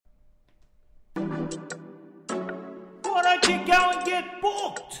don't you go and get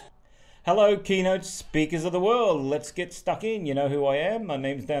booked? Hello, keynote speakers of the world. Let's get stuck in. You know who I am. My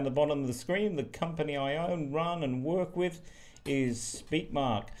name's down the bottom of the screen. The company I own, run, and work with is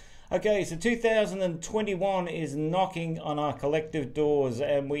Speakmark. Okay, so 2021 is knocking on our collective doors,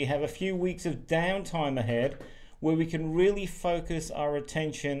 and we have a few weeks of downtime ahead where we can really focus our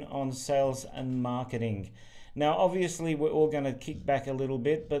attention on sales and marketing. Now, obviously, we're all going to kick back a little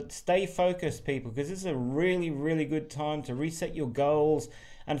bit, but stay focused, people, because this is a really, really good time to reset your goals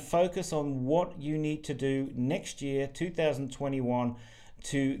and focus on what you need to do next year, 2021,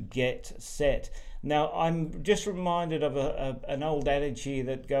 to get set. Now, I'm just reminded of an old adage here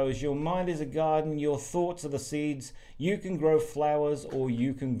that goes, your mind is a garden, your thoughts are the seeds. You can grow flowers or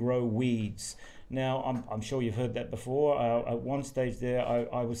you can grow weeds. Now, I'm sure you've heard that before. At one stage there,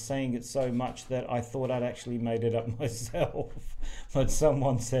 I was saying it so much that I thought I'd actually made it up myself. But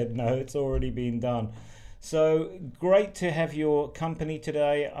someone said, no, it's already been done. So great to have your company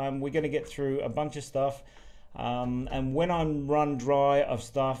today. We're going to get through a bunch of stuff. And when I'm run dry of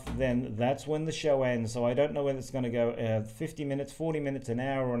stuff, then that's when the show ends. So I don't know whether it's going to go 50 minutes, 40 minutes, an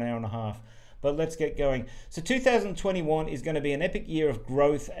hour, or an hour and a half. But let's get going. So 2021 is going to be an epic year of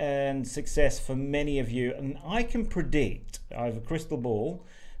growth and success for many of you. And I can predict, I have a crystal ball,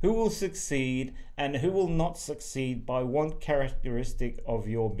 who will succeed and who will not succeed by one characteristic of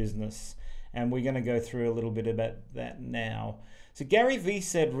your business. And we're going to go through a little bit about that now. So Gary Vee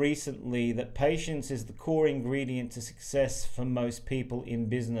said recently that patience is the core ingredient to success for most people in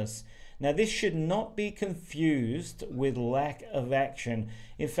business. Now, this should not be confused with lack of action.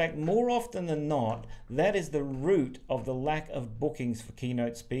 In fact, more often than not, that is the root of the lack of bookings for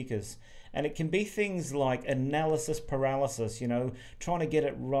keynote speakers. And it can be things like analysis paralysis, trying to get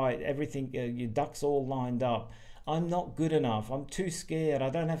it right, everything, your ducks all lined up. I'm not good enough. I'm too scared.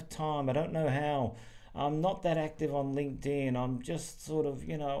 I don't have time. I don't know how. I'm not that active on LinkedIn. I'm just sort of,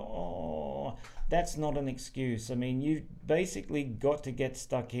 that's not an excuse. I mean, you've basically got to get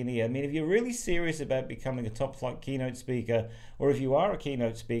stuck in here. I mean, if you're really serious about becoming a top flight keynote speaker, or if you are a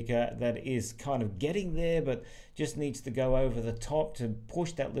keynote speaker that is kind of getting there, but just needs to go over the top to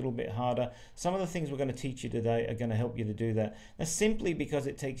push that little bit harder, some of the things we're going to teach you today are going to help you to do that. Now, simply because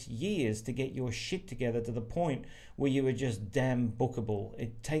it takes years to get your shit together to the point where you are just damn bookable.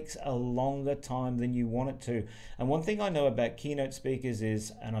 It takes a longer time than you want it to. And one thing I know about keynote speakers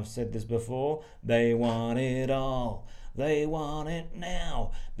is, and I've said this before, they want it all. They want it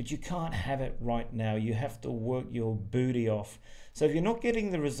now. But you can't have it right now. You have to work your booty off. So if you're not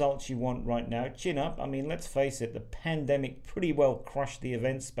getting the results you want right now, chin up. I mean, let's face it, the pandemic pretty well crushed the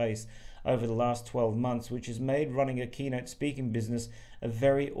event space over the last 12 months, which has made running a keynote speaking business a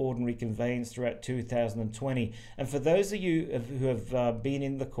very ordinary conveyance throughout 2020. And for those of you who have been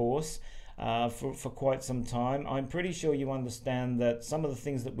in the course for quite some time, I'm pretty sure you understand that some of the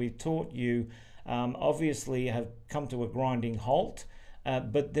things that we've taught you obviously have come to a grinding halt.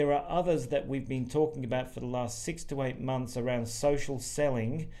 But there are others that we've been talking about for the last 6 to 8 months around social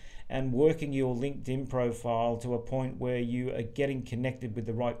selling and working your LinkedIn profile to a point where you are getting connected with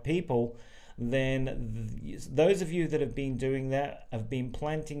the right people. Then those of you that have been doing that have been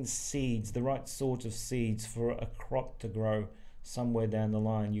planting seeds, the right sort of seeds for a crop to grow somewhere down the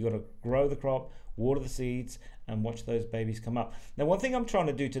line. You've got to grow the crop, water the seeds, and watch those babies come up. Now, one thing I'm trying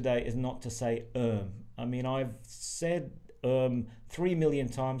to do today is not to say I mean, I've said 3 million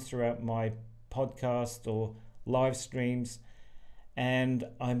times throughout my podcast or live streams, and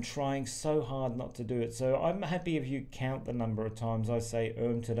I'm trying so hard not to do it. So I'm happy if you count the number of times I say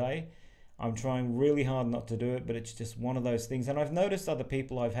today. I'm trying really hard not to do it, but it's just one of those things. And I've noticed other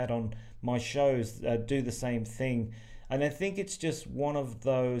people I've had on my shows do the same thing. And I think it's just one of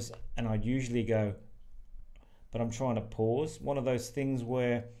those, and I usually go, but I'm trying to pause. One of those things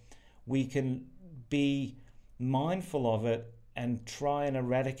where we can be mindful of it and try and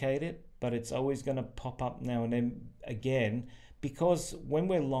eradicate it, but it's always going to pop up now and then again, because when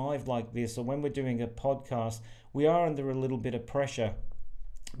we're live like this or when we're doing a podcast, we are under a little bit of pressure.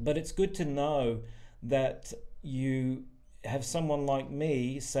 But it's good to know that you have someone like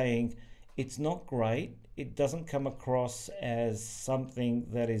me saying it's not great, it doesn't come across as something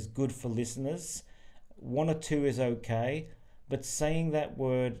that is good for listeners. 1 or 2 is okay, but saying that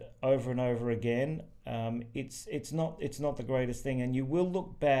word over and over again, it's not the greatest thing. And you will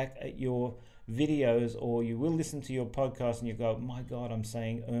look back at your videos or you will listen to your podcast and you go, my God, I'm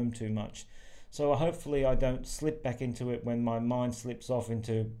saying too much. So hopefully I don't slip back into it when my mind slips off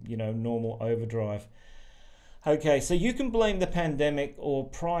into normal overdrive. Okay, so you can blame the pandemic or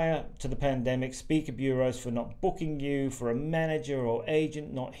prior to the pandemic, speaker bureaus for not booking you, for a manager or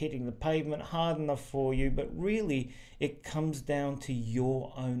agent not hitting the pavement hard enough for you, but really it comes down to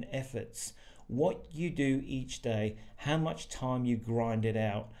your own efforts. What you do each day, how much time you grind it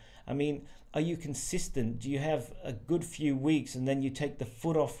out. I mean, are you consistent? Do you have a good few weeks and then you take the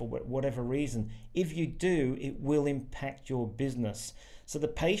foot off for whatever reason? If you do, it will impact your business. So the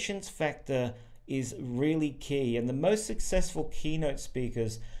patience factor is really key, and the most successful keynote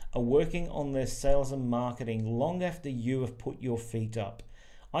speakers are working on their sales and marketing long after you have put your feet up.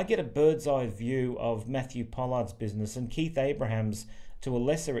 I get a bird's eye view of Matthew Pollard's business and Keith Abraham's to a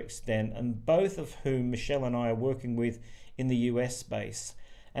lesser extent, and both of whom Michelle and I are working with in the US space.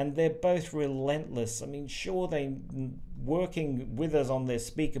 And they're both relentless. I mean, sure, they're working with us on their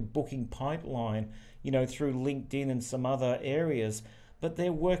speaker booking pipeline, through LinkedIn and some other areas, but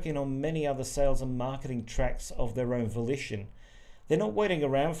they're working on many other sales and marketing tracks of their own volition. They're not waiting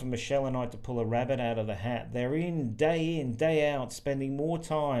around for Michelle and I to pull a rabbit out of the hat. They're in, day out, spending more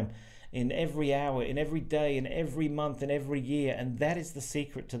time in every hour, in every day, in every month, in every year, and that is the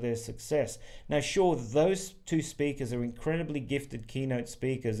secret to their success. Now, sure, those two speakers are incredibly gifted keynote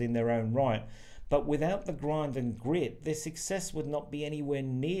speakers in their own right, but without the grind and grit, their success would not be anywhere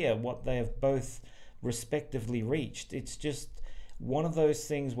near what they have both respectively reached. It's just one of those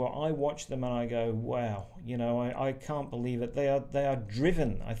things where I watch them and I go, wow, I can't believe it. They are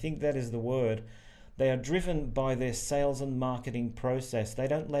driven. I think that is the word. They are driven by their sales and marketing process. They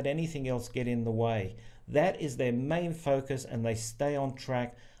don't let anything else get in the way. That is their main focus, and they stay on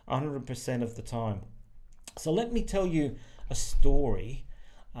track 100% of the time. So let me tell you a story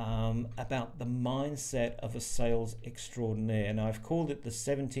about the mindset of a sales extraordinaire. And I've called it the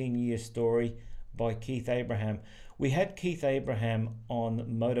 17-year story by Keith Abraham. We had Keith Abraham on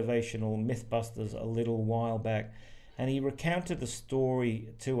Motivational Mythbusters a little while back, and he recounted the story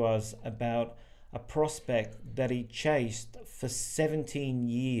to us about a prospect that he chased for 17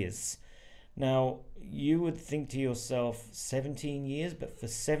 years. Now, you would think to yourself, 17 years? But for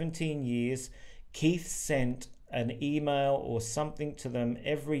 17 years, Keith sent an email or something to them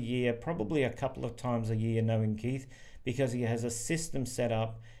every year, probably a couple of times a year, knowing Keith, because he has a system set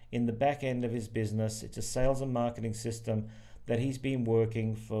up in the back end of his business. It's a sales and marketing system that he's been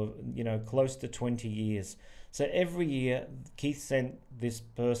working for, close to 20 years. So every year, Keith sent this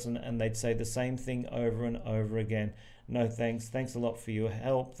person and they'd say the same thing over and over again. No thanks. Thanks a lot for your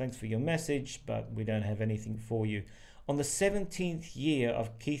help. Thanks for your message, but we don't have anything for you. On the 17th year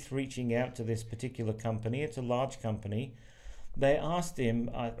of Keith reaching out to this particular company, it's a large company, they asked him,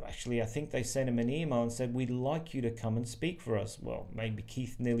 I think they sent him an email and said, we'd like you to come and speak for us. Well, maybe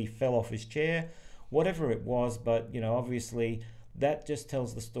Keith nearly fell off his chair, whatever it was, but obviously that just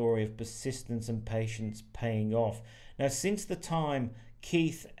tells the story of persistence and patience paying off. Now, since the time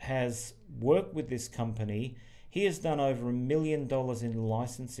Keith has worked with this company, he has done over $1 million in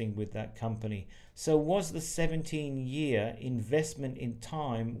licensing with that company. So was the 17-year investment in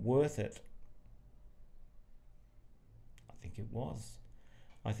time worth it? I think it was.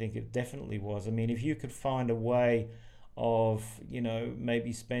 I think it definitely was. I mean, if you could find a way of,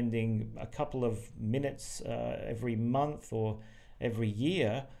 maybe spending a couple of minutes every month or every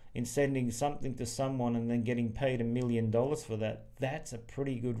year in sending something to someone and then getting paid $1 million for that, that's a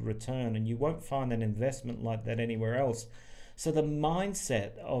pretty good return, and you won't find an investment like that anywhere else. So the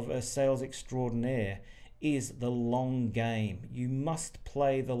mindset of a sales extraordinaire is the long game. You must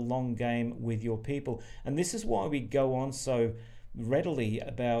play the long game with your people, and this is why we go on so readily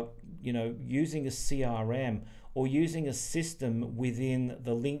about using a CRM or using a system within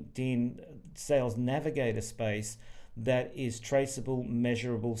the LinkedIn Sales Navigator space that is traceable,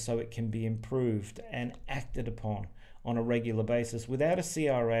 measurable, so it can be improved and acted upon on a regular basis. Without a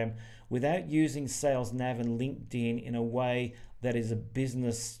CRM, without using Sales Nav and LinkedIn in a way that is a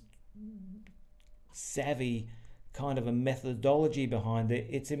business savvy kind of a methodology behind it,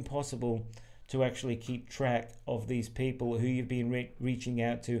 it's impossible to actually keep track of these people who you've been reaching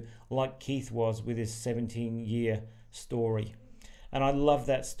out to, like Keith was with his 17-year story. And I love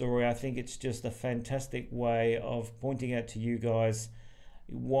that story. I think it's just a fantastic way of pointing out to you guys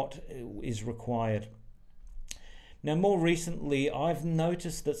what is required. Now, more recently, I've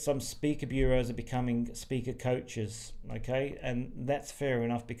noticed that some speaker bureaus are becoming speaker coaches, okay? And that's fair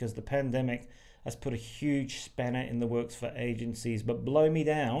enough because the pandemic has put a huge spanner in the works for agencies. But blow me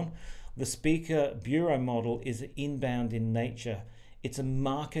down, the speaker bureau model is inbound in nature. It's a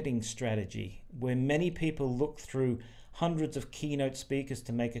marketing strategy where many people look through hundreds of keynote speakers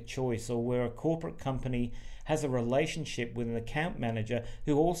to make a choice, or where a corporate company has a relationship with an account manager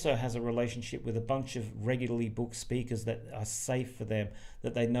who also has a relationship with a bunch of regularly booked speakers that are safe for them,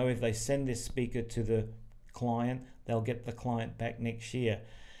 that they know if they send this speaker to the client, they'll get the client back next year.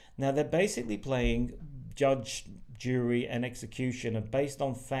 Now they're basically playing judge, jury, and executioner based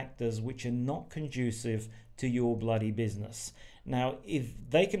on factors which are not conducive to your bloody business. Now, if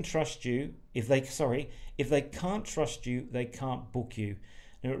they can trust you, if they can't trust you, they can't book you.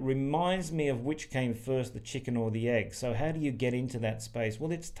 Now, it reminds me of which came first, the chicken or the egg. So how do you get into that space?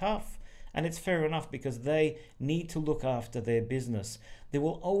 Well, it's tough, and it's fair enough because they need to look after their business. There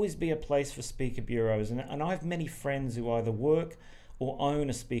will always be a place for speaker bureaus, and I have many friends who either work or own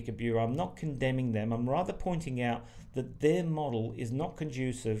a speaker bureau. I'm not condemning them. I'm rather pointing out that their model is not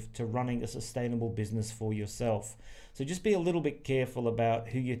conducive to running a sustainable business for yourself. So just be a little bit careful about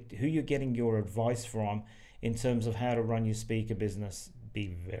who you're getting your advice from in terms of how to run your speaker business. Be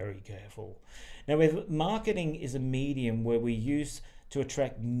very careful. Now, if marketing is a medium where we use to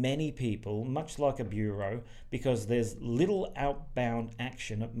attract many people, much like a bureau, because there's little outbound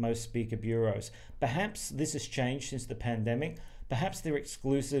action at most speaker bureaus. Perhaps this has changed since the pandemic. Perhaps their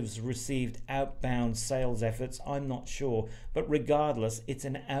exclusives received outbound sales efforts. I'm not sure. But regardless, it's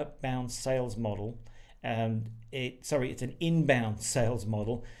an outbound sales model. It's an inbound sales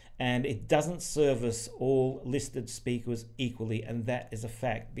model. And it doesn't service all listed speakers equally. And that is a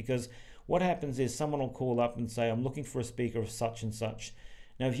fact. Because what happens is someone will call up and say, I'm looking for a speaker of such and such.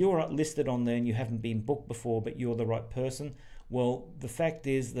 Now, if you're listed on there and you haven't been booked before, but you're the right person, well, the fact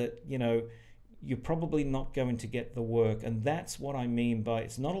is that, you're probably not going to get the work. And that's what I mean by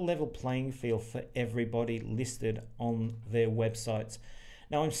it's not a level playing field for everybody listed on their websites.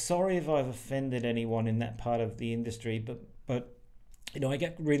 Now, I'm sorry if I've offended anyone in that part of the industry, but I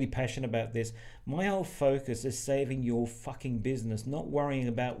get really passionate about this. My whole focus is saving your fucking business, not worrying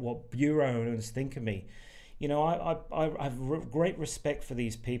about what bureau owners think of me. I have great respect for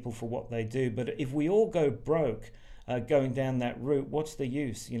these people for what they do, but if we all go broke going down that route, what's the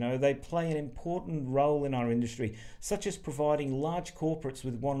use? They play an important role in our industry, such as providing large corporates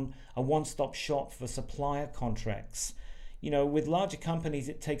with a one-stop shop for supplier contracts. With larger companies,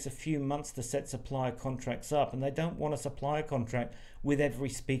 it takes a few months to set supplier contracts up, and they don't want a supplier contract with every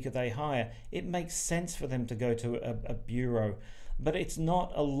speaker they hire. It makes sense for them to go to a bureau, but it's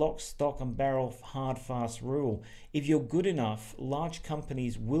not a lock, stock, and barrel hard, fast rule. If you're good enough, large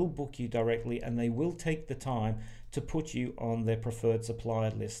companies will book you directly, and they will take the time to put you on their preferred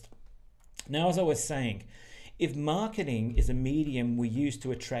supplier list. Now, as I was saying, if marketing is a medium we use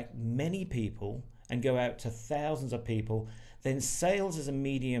to attract many people and go out to thousands of people, then sales is a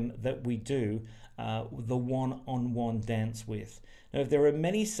medium that we do the one-on-one dance with. Now, if there are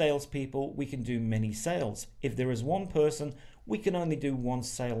many salespeople, we can do many sales. If there is one person, we can only do one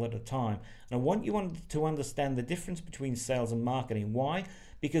sale at a time. And I want you to understand the difference between sales and marketing. Why?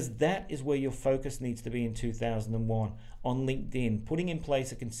 Because that is where your focus needs to be in 2001 on LinkedIn, putting in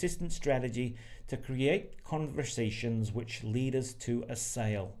place a consistent strategy to create conversations which lead us to a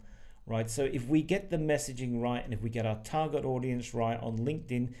sale. Right, so if we get the messaging right and if we get our target audience right on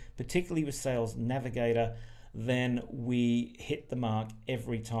LinkedIn, particularly with Sales Navigator, then we hit the mark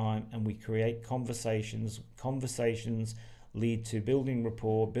every time and we create conversations. Conversations lead to building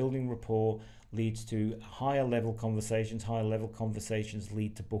rapport leads to higher level conversations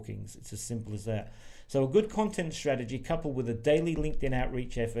lead to bookings. It's as simple as that. So a good content strategy coupled with a daily LinkedIn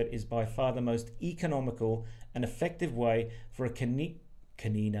outreach effort is by far the most economical and effective way for a keynote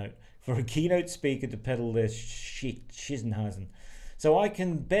speaker to peddle their shiznhazen. So I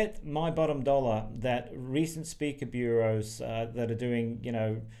can bet my bottom dollar that recent speaker bureaus that are doing,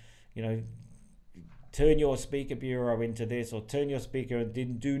 turn your speaker bureau into this or turn your speaker,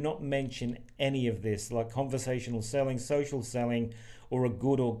 do not mention any of this, like conversational selling, social selling, or a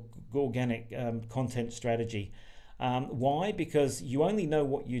good or organic content strategy. Why? Because you only know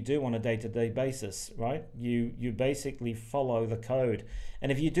what you do on a day-to-day basis, right? You basically follow the code.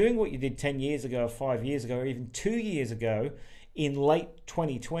 And if you're doing what you did 10 years ago, 5 years ago, or even 2 years ago, in late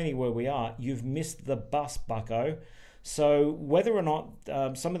 2020 where we are, you've missed the bus, bucko. So whether or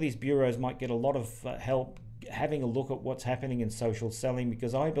not some of these bureaus might get a lot of help having a look at what's happening in social selling,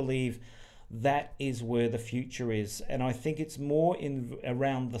 because I believe that is where the future is. And I think it's more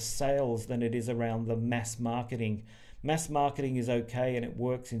around the sales than it is around the mass marketing. Mass marketing is okay and it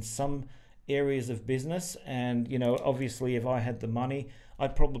works in some areas of business. And, obviously if I had the money,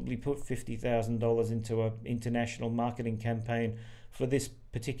 I'd probably put $50,000 into an international marketing campaign for this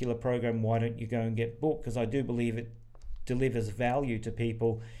particular program. Why don't you go and get booked? Because I do believe it delivers value to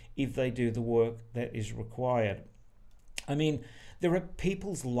people if they do the work that is required. I mean, there are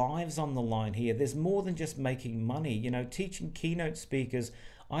people's lives on the line here. There's more than just making money. You know, teaching keynote speakers,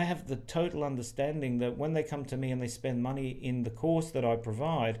 I have the total understanding that when they come to me and they spend money in the course that I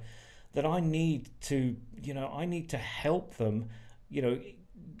provide, that I need to, I need to help them,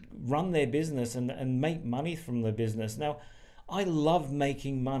 run their business and make money from their business. Now, I love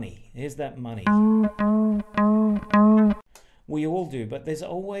making money. Here's that money. We all do, but there's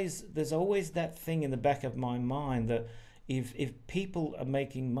always that thing in the back of my mind that if people are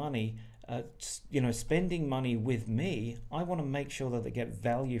making money, spending money with me, I want to make sure that they get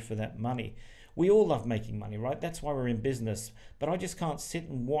value for that money. We all love making money, right? That's why we're in business. But I just can't sit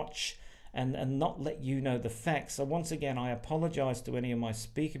and watch and not let you know the facts. So once again, I apologize to any of my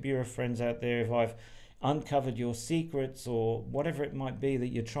Speaker Bureau friends out there if I've uncovered your secrets or whatever it might be that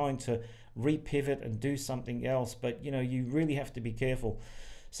you're trying to repivot and do something else. But you really have to be careful.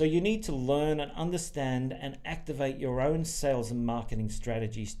 So you need to learn and understand and activate your own sales and marketing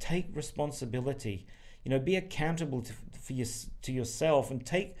strategies. Take responsibility. Be accountable to yourself, and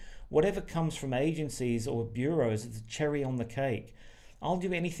take whatever comes from agencies or bureaus as a cherry on the cake. I'll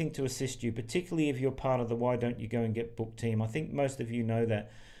do anything to assist you, particularly if you're part of the Why Don't You Go and Get Booked team. I think most of you know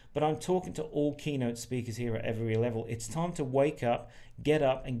that. But I'm talking to all keynote speakers here at every level. It's time to wake up, get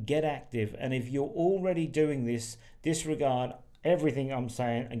active. And if you're already doing this, disregard everything I'm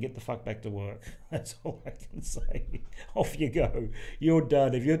saying and get the fuck back to work. That's all I can say. Off you go. You're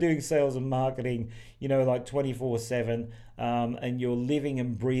done. If you're doing sales and marketing, like 24/7, and you're living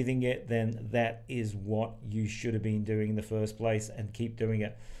and breathing it, then that is what you should have been doing in the first place, and keep doing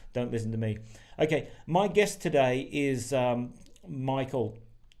it. Don't listen to me. Okay, my guest today is Michal.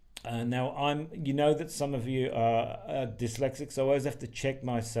 Now, you know that some of you are dyslexic, so I always have to check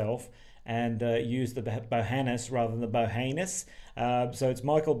myself and use the Bohanes rather than the Bohanes. So it's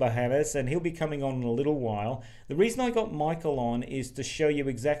Michal Bohanes, and he'll be coming on in a little while. The reason I got Michal on is to show you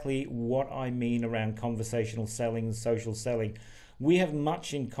exactly what I mean around conversational selling and social selling. We have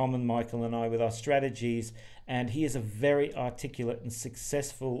much in common, Michal and I, with our strategies, and he is a very articulate and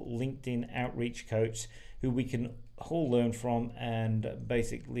successful LinkedIn outreach coach who we can all learn from, and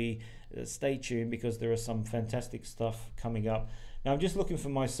basically stay tuned because there is some fantastic stuff coming up. Now I'm just looking for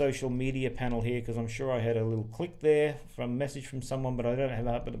my social media panel here because I'm sure I had a little click there from a message from someone, but I don't have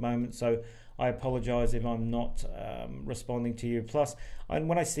it up at the moment, so I apologize if I'm not responding to you. Plus,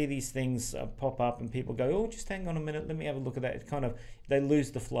 when I see these things pop up and people go, oh, just hang on a minute, let me have a look at that, they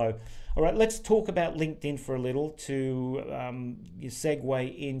lose the flow. All right, let's talk about LinkedIn for a little to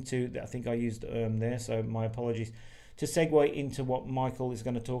segue into, I think I used there, so my apologies, to segue into what Michal is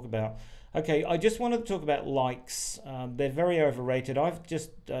going to talk about. Okay, I just wanted to talk about likes. They're very overrated. I've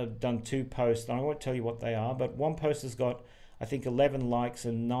just done 2 posts, and I won't tell you what they are, but one post has got, I think, 11 likes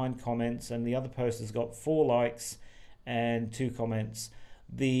and 9 comments, and the other post has got 4 likes and 2 comments.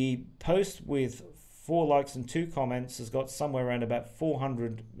 The post with 4 likes and 2 comments has got somewhere around about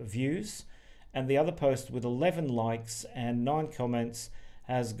 400 views, and the other post with 11 likes and 9 comments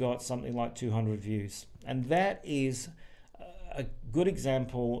has got something like 200 views. And that is a good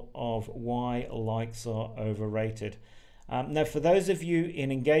example of why likes are overrated. Now, for those of you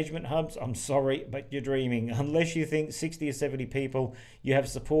in engagement hubs, I'm sorry, but you're dreaming. Unless you think 60 or 70 people you have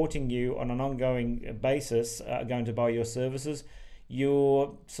supporting you on an ongoing basis are going to buy your services,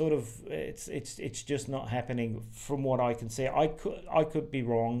 you're sort of, it's just not happening from what I can see. I could be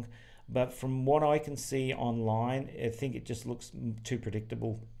wrong, but from what I can see online, I think it just looks too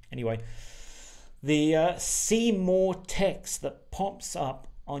predictable. Anyway, the see more text that pops up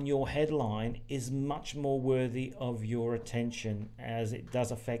on your headline is much more worthy of your attention, as it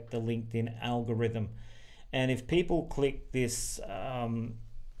does affect the LinkedIn algorithm. And if people click this, if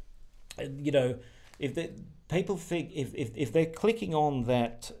they're clicking on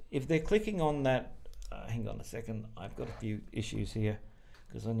that, hang on a second, I've got a few issues here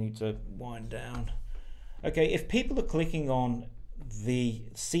because I need to wind down. Okay, if people are clicking on the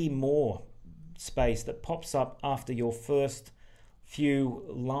see more space that pops up after your first few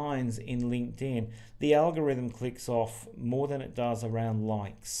lines in LinkedIn, the algorithm clicks off more than it does around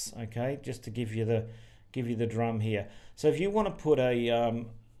likes. Okay, just to give you the drum here. So if you want to put a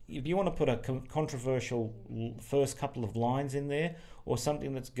controversial first couple of lines in there, or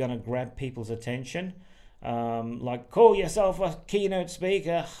something that's going to grab people's attention, like call yourself a keynote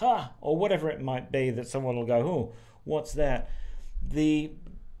speaker, or whatever it might be, that someone will go, oh, what's that? The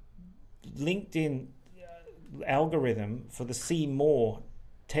LinkedIn algorithm for the see more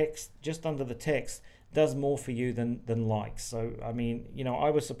text just under the text does more for you than likes. So I mean, I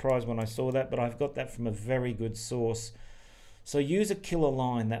was surprised when I saw that, but I've got that from a very good source. So use a killer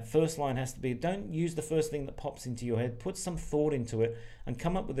line. That first line has to be, don't use the first thing that pops into your head. Put some thought into it and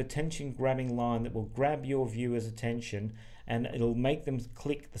come up with a attention-grabbing line that will grab your viewers' attention, and it'll make them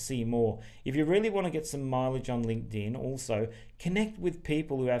click to see more. If you really want to get some mileage on LinkedIn, also connect with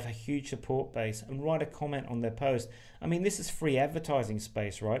people who have a huge support base and write a comment on their post. I mean, this is free advertising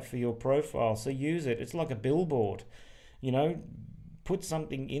space, right, for your profile, so use it. It's like a billboard, you know. Put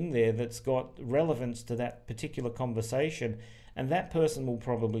something in there that's got relevance to that particular conversation, and that person will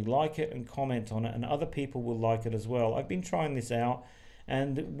probably like it and comment on it, and other people will like it as well. I've been trying this out,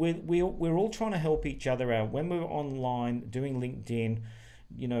 and we're all trying to help each other out when we're online doing LinkedIn,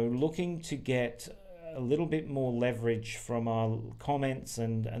 you know, looking to get a little bit more leverage from our comments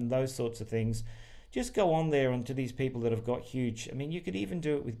and those sorts of things. Just go on there and to these people that have got huge. I mean, you could even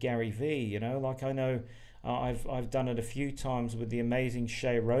do it with Gary V, you know, like I know I've done it a few times with the amazing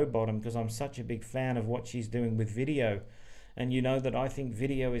Shay Rowbottom, because I'm such a big fan of what she's doing with video. And you know that I think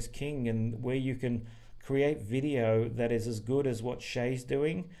video is king, and where you can create video that is as good as what Shay's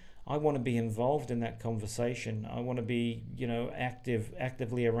doing, I want to be involved in that conversation. I want to be, you know,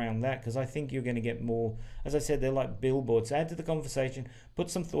 actively around that, because I think you're going to get more. As I said, they're like billboards. Add to the conversation,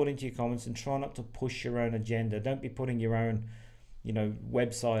 put some thought into your comments, and try not to push your own agenda. Don't be putting your own, you know,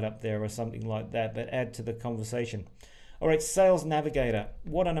 website up there or something like that, but add to the conversation. All right, Sales Navigator.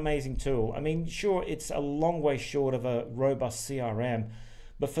 What an amazing tool. I mean, sure, it's a long way short of a robust CRM,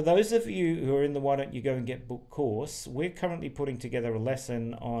 but for those of you who are in the Why Don't You Go and Get Booked course, we're currently putting together a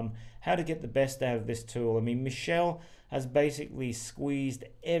lesson on how to get the best out of this tool. I mean, Michelle has basically squeezed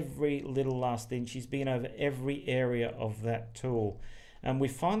every little last inch. She's been over every area of that tool. And we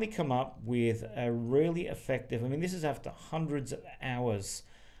finally come up with a really effective, I mean, this is after hundreds of hours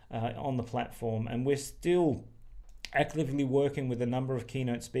on the platform, and we're still actively working with a number of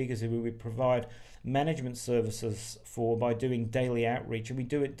keynote speakers who we provide management services for by doing daily outreach. And we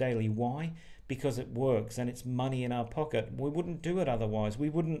do it daily. Why? Because it works and it's money in our pocket. We wouldn't do it otherwise. We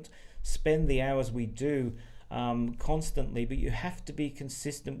wouldn't spend the hours we do constantly, but you have to be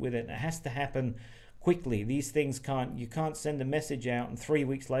consistent with it. It has to happen quickly. These things you can't send a message out and 3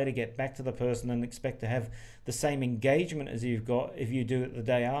 weeks later get back to the person and expect to have the same engagement as you've got if you do it the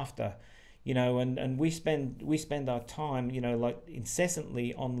day after. You know, and we spend our time, you know, like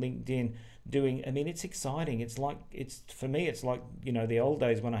incessantly on LinkedIn doing. I mean, it's exciting. For me, it's like, you know, the old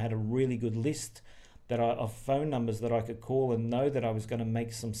days when I had a really good list of phone numbers that I could call and know that I was going to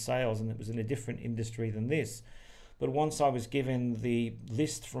make some sales, and it was in a different industry than this. But once I was given the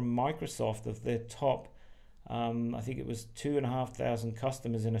list from Microsoft of their top, I think it was 2,500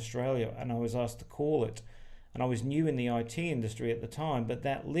 customers in Australia, and I was asked to call it. And I was new in the IT industry at the time, but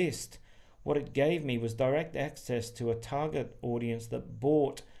that list, what it gave me was direct access to a target audience that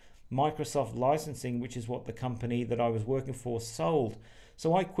bought Microsoft licensing, which is what the company that I was working for sold.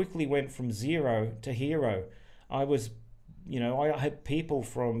 So I quickly went from zero to hero. I had people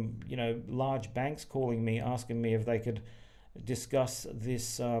from, you know, large banks calling me, asking me if they could discuss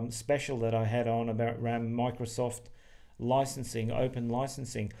this special that I had on around Microsoft licensing, open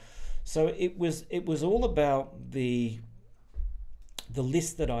licensing. So it was all about the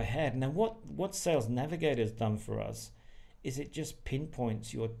list that I had. Now, what Sales Navigator has done for us is it just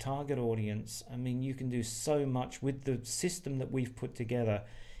pinpoints your target audience. I mean, you can do so much with the system that we've put together.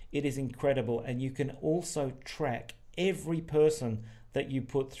 It is incredible, and you can also track every person that you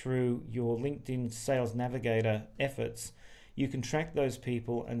put through your LinkedIn Sales Navigator efforts. You can track those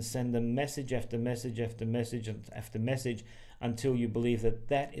people and send them message after message after message after message until you believe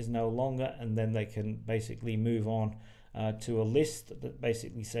that is no longer, and then they can basically move on to a list that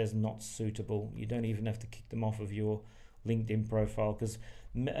basically says not suitable. You don't even have to kick them off of your LinkedIn profile, because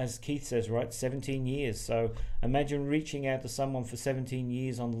as Keith says, right, 17 years. So imagine reaching out to someone for 17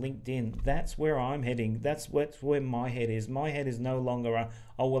 years on LinkedIn. That's where I'm heading. That's where my head is. My head is no longer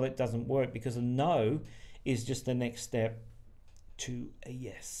oh, well, it doesn't work, because a no is just the next step to a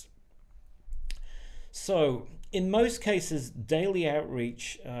yes. So in most cases, daily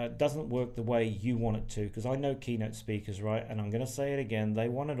outreach doesn't work the way you want it to, because I know keynote speakers, right? And I'm going to say it again, they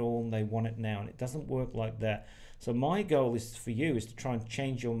want it all and they want it now, and it doesn't work like that. So my goal is for you is to try and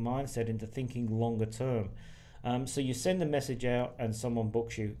change your mindset into thinking longer term. So you send a message out and someone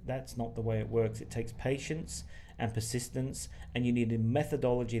books you. That's not the way it works. It takes patience and persistence, and you need a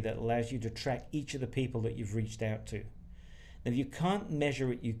methodology that allows you to track each of the people that you've reached out to. If you can't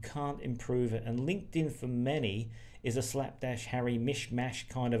measure it, you can't improve it. And LinkedIn for many is a slapdash Harry mishmash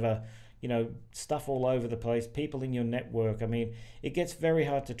kind of a, you know, stuff all over the place, people in your network. I mean, it gets very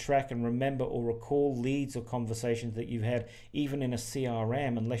hard to track and remember or recall leads or conversations that you've had even in a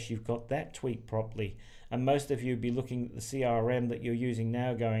CRM unless you've got that tweaked properly. And most of you would be looking at the CRM that you're using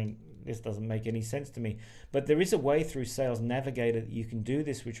now going, this doesn't make any sense to me. But there is a way through Sales Navigator that you can do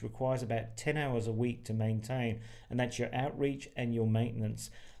this, which requires about 10 hours a week to maintain. And that's your outreach and your maintenance.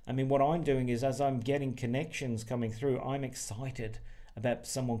 I mean, what I'm doing is, as I'm getting connections coming through, I'm excited about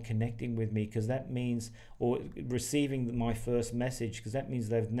someone connecting with me, because that means, or receiving my first message, because that means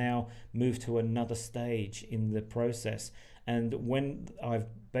they've now moved to another stage in the process. And when I've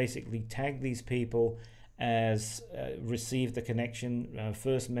basically tagged these people as received the connection,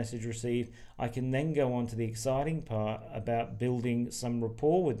 first message received, I can then go on to the exciting part about building some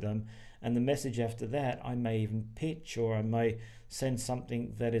rapport with them. And the message after that, I may even pitch, or I may send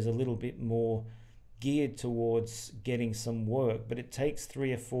something that is a little bit more geared towards getting some work. But it takes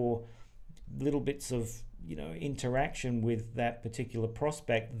 3 or 4 little bits of interaction with that particular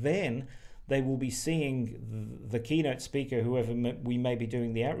prospect. Then they will be seeing the keynote speaker, whoever we may be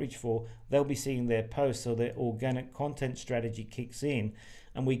doing the outreach for, they'll be seeing their post, so their organic content strategy kicks in,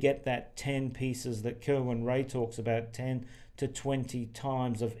 and we get that 10 pieces that Kerwin Ray talks about, 10 to 20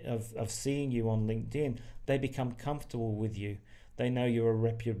 times of seeing you on LinkedIn. They become comfortable with you. They know you're a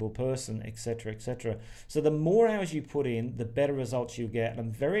reputable person, etc., etc. So the more hours you put in, the better results you get. And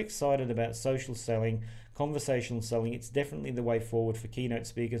I'm very excited about social selling, conversational selling. It's definitely the way forward for keynote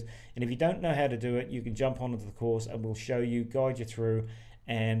speakers. And if you don't know how to do it, you can jump onto the course and we'll show you, guide you through,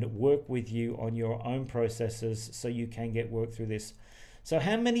 and work with you on your own processes so you can get work through this. So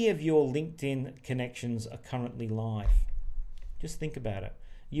how many of your LinkedIn connections are currently live? Just think about it.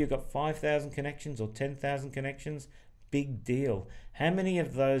 You've got 5,000 connections or 10,000 connections. Big deal. How many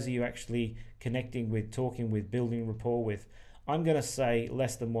of those are you actually connecting with, talking with, building rapport with? I'm going to say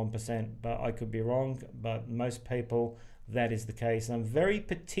less than 1%, but I could be wrong. But most people, that is the case. And I'm very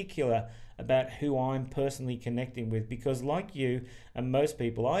particular about who I'm personally connecting with, because like you and most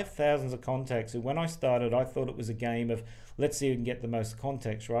people, I have thousands of contacts who, when I started, I thought it was a game of let's see who can get the most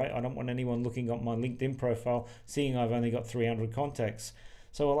contacts, right? I don't want anyone looking at my LinkedIn profile seeing I've only got 300 contacts.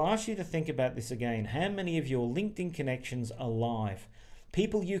 So I'll ask you to think about this again. How many of your LinkedIn connections are live?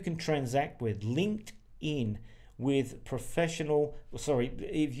 People you can transact with, linked in with professional,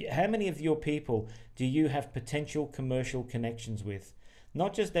 how many of your people do you have potential commercial connections with?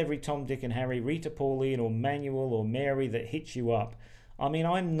 Not just every Tom, Dick and Harry, Rita, Pauline or Manuel or Mary that hits you up. I mean,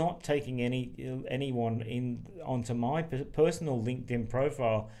 I'm not taking anyone onto my personal LinkedIn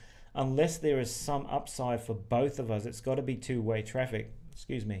profile unless there is some upside for both of us. It's got to be two-way traffic.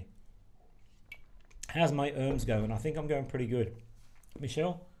 Excuse me. How's my ERMs going? I think I'm going pretty good.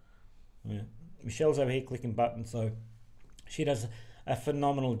 Michelle? Yeah. Michelle's over here clicking buttons, so she does a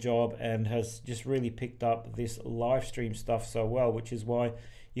phenomenal job and has just really picked up this live stream stuff so well, which is why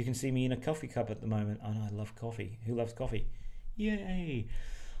you can see me in a coffee cup at the moment. And I love coffee. Who loves coffee? Yay!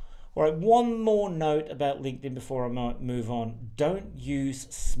 All right, one more note about LinkedIn before I might move on. Don't use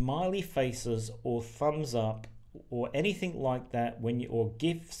smiley faces or thumbs up or anything like that or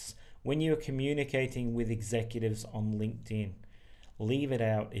GIFs when you're communicating with executives on LinkedIn. Leave it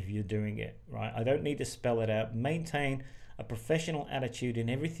out if you're doing it, right? I don't need to spell it out. Maintain a professional attitude in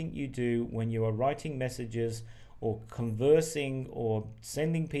everything you do when you are writing messages or conversing or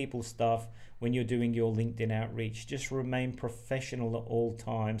sending people stuff when you're doing your LinkedIn outreach. Just remain professional at all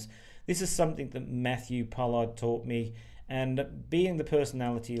times. This is something that Matthew Pollard taught me. And being the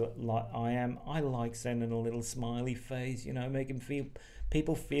personality like I am, I like sending a little smiley face, making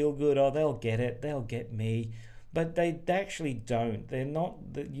people feel good. Oh, they'll get it. They'll get me. But they actually don't. They're not.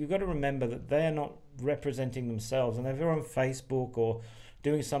 You've got to remember that they're not representing themselves. And if they're on Facebook or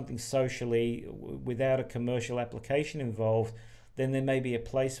doing something socially without a commercial application involved, then there may be a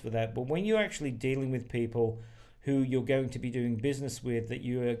place for that. But when you're actually dealing with people who you're going to be doing business with,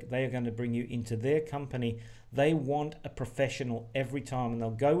 they are going to bring you into their company, they want a professional every time, and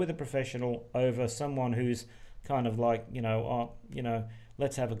they'll go with a professional over someone who's kind of like,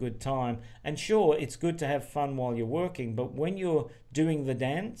 let's have a good time. And sure, it's good to have fun while you're working, but when you're doing the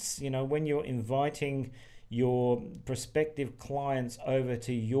dance, when you're inviting your prospective clients over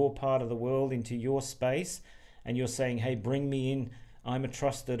to your part of the world, into your space, and you're saying, hey, bring me in, I'm a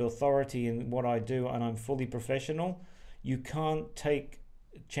trusted authority in what I do and I'm fully professional, you can't take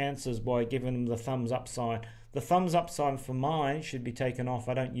chances by giving them the thumbs up sign. The thumbs up sign for mine should be taken off.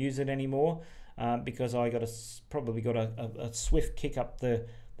 I don't use it anymore because I probably got a swift kick up the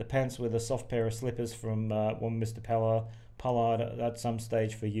pants with a soft pair of slippers from one Mr. Pollard at some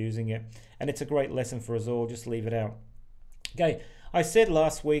stage for using it. And it's a great lesson for us all. Just leave it out. Okay, I said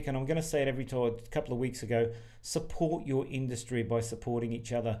last week, and I'm going to say it every time, a couple of weeks ago, support your industry by supporting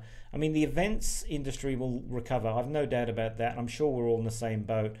each other. I mean, the events industry will recover. I've no doubt about that. I'm sure we're all in the same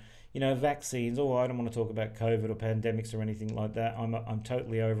boat. vaccines. Oh, I don't want to talk about COVID or pandemics or anything like that. I'm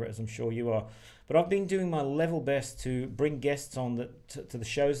totally over it, as I'm sure you are. But I've been doing my level best to bring guests on to the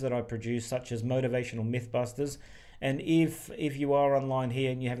shows that I produce, such as Motivational Mythbusters. And if you are online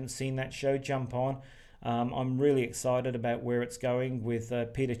here and you haven't seen that show, jump on. I'm really excited about where it's going with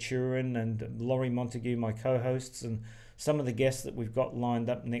Peter Turin and Laurie Montague, my co-hosts, and some of the guests that we've got lined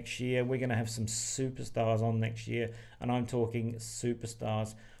up next year. We're going to have some superstars on next year, and I'm talking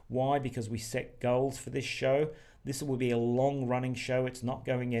superstars. Why? Because we set goals for this show. This will be a long-running show. It's not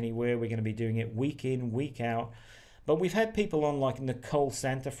going anywhere. We're going to be doing it week in, week out. But we've had people on like Nicole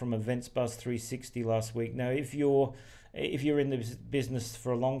Santa from Events Buzz 360 last week. Now, if you're in the business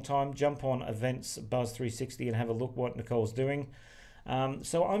for a long time, jump on Events Buzz 360 and have a look what Nicole's doing.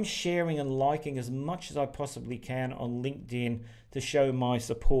 So I'm sharing and liking as much as I possibly can on LinkedIn to show my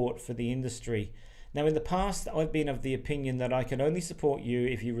support for the industry. Now, in the past, I've been of the opinion that I can only support you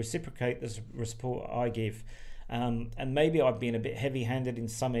if you reciprocate the support I give. And maybe I've been a bit heavy-handed in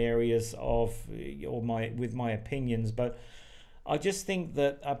some areas with my opinions, but I just think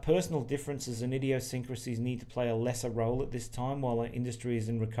that our personal differences and idiosyncrasies need to play a lesser role at this time while our industry is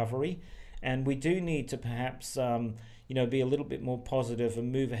in recovery. And we do need to perhaps, be a little bit more positive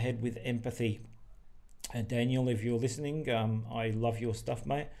and move ahead with empathy. Daniel, if you're listening, I love your stuff,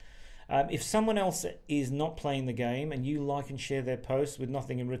 mate. If someone else is not playing the game and you like and share their posts with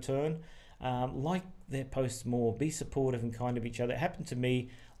nothing in return, like their posts more, be supportive and kind of each other. It happened to me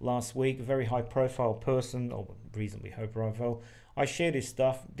last week, a very high profile person, or reasonably high profile. I shared his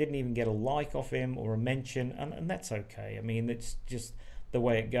stuff, didn't even get a like off him or a mention, and that's okay. I mean, it's just the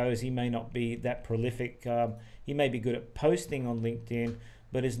way it goes. He may not be that prolific. He may be good at posting on LinkedIn,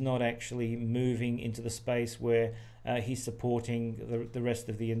 but is not actually moving into the space where he's supporting the rest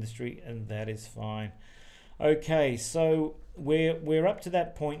of the industry, and that is fine. Okay, so we're up to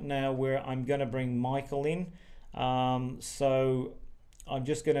that point now where I'm going to bring Michael in. So I'm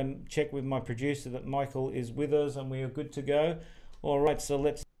just going to check with my producer that Michael is with us and we are good to go. All right, so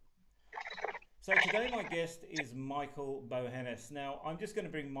today my guest is Michal Bohanes. Now I'm just going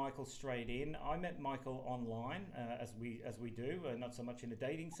to bring Michael straight in. I met Michael online, as we do, not so much in a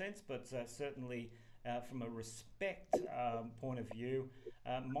dating sense, but certainly from a respect point of view.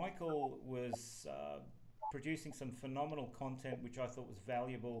 Michael was producing some phenomenal content which I thought was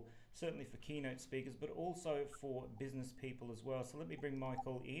valuable, certainly for keynote speakers, but also for business people as well. So let me bring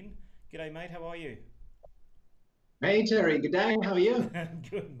Michael in. G'day, mate. How are you? Hey, Terry. Good day. How are you?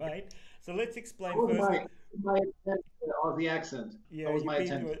 Good, mate. So let's explain What was first. my Aussie accent? Yeah, What was my you've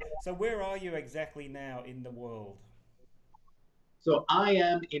been attempt? to it. So where are you exactly now in the world? So I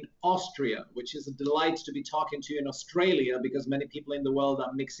am in Austria, which is a delight to be talking to you in Australia because many people in the world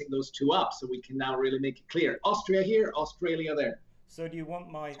are mixing those two up. So we can now really make it clear. Austria here, Australia there. So do you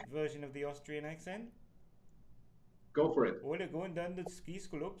want my version of the Austrian accent? Go for it. We're going down to ski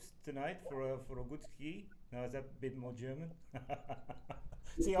slopes tonight for a good ski. Now is that a bit more German?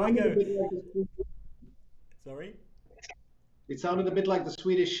 See, I go. Sorry. It sounded a bit like the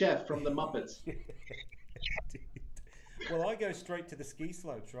Swedish chef from the Muppets. Well, I go straight to the ski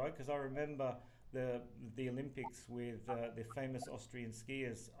slopes, right? Because I remember the Olympics with the famous Austrian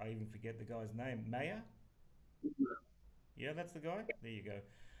skiers. I even forget the guy's name. Mayer? Yeah, that's the guy. There you go.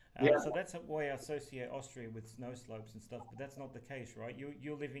 Yeah. So that's why I associate Austria with snow slopes and stuff. But that's not the case, right?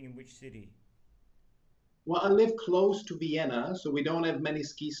 You're living in which city? Well, I live close to Vienna, so we don't have many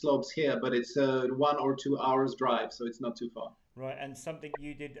ski slopes here, but it's a 1 or 2 hours drive, so it's not too far. Right, and something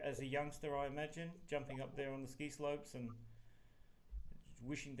you did as a youngster, I imagine, jumping up there on the ski slopes and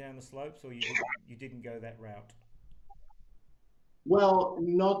wishing down the slopes, or you didn't go that route? Well,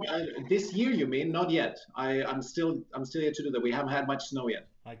 not this year. You mean? Not yet. I'm still here to do that. We haven't had much snow yet.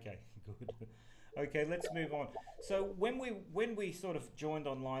 Okay, good. Okay, let's move on. So when we sort of joined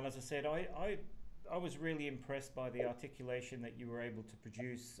online, as I said, I was really impressed by the articulation that you were able to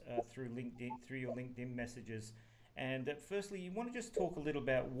produce through LinkedIn, through your LinkedIn messages. And firstly, you want to just talk a little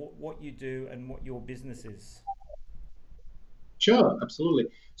about what you do and what your business is. Sure, absolutely.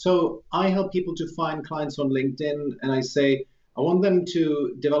 So I help people to find clients on LinkedIn, and I say I want them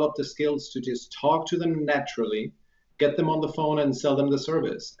to develop the skills to just talk to them naturally, get them on the phone and sell them the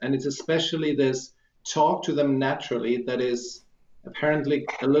service. And it's especially this talk to them naturally that is apparently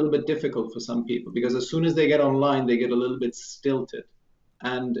a little bit difficult for some people, because as soon as they get online, they get a little bit stilted.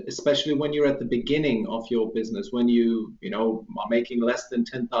 And especially when you're at the beginning of your business, when you are making less than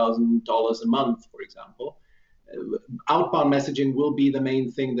 $10,000 a month, for example, outbound messaging will be the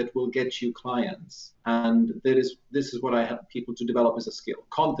main thing that will get you clients. And this is what I help people to develop as a skill.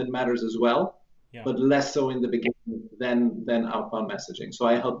 Content matters as well, Yeah. but less so in the beginning than outbound messaging. So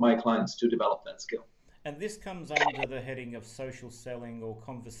I help my clients to develop that skill. And this comes under the heading of social selling or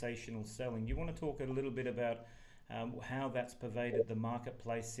conversational selling. Do you want to talk a little bit about how that's pervaded the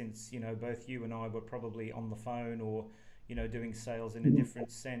marketplace since, both you and I were probably on the phone or, doing sales in a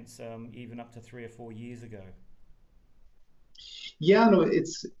different sense, even up to 3 or 4 years ago? Yeah, no,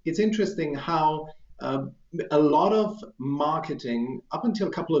 it's interesting how uh, a lot of marketing up until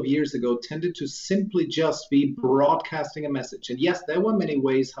a couple of years ago tended to simply just be broadcasting a message. And yes, there were many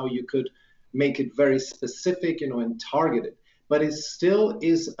ways how you could make it very specific, and targeted, but it still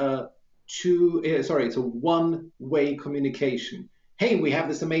is it's a one-way communication. Hey, we have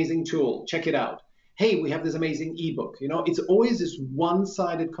this amazing tool, check it out. Hey, we have this amazing ebook. It's always this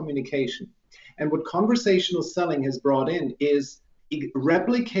one-sided communication. And what conversational selling has brought in is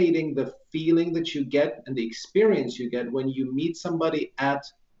replicating the feeling that you get and the experience you get when you meet somebody at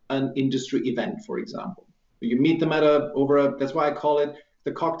an industry event, for example. You meet them that's why I call it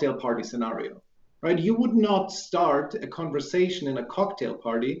the cocktail party scenario, right? You would not start a conversation in a cocktail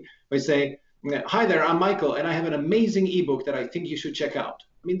party by saying, "Hi there, I'm Michael, and I have an amazing ebook that I think you should check out."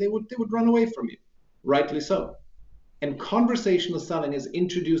 I mean, they would run away from you, rightly so. And conversational selling has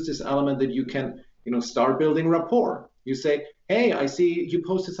introduced this element that you can, start building rapport. You say, "Hey, I see you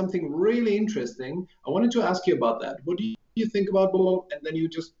posted something really interesting. I wanted to ask you about that. What do you think about blah, blah?" And then you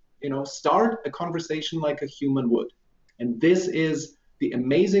just, start a conversation like a human would. And this is the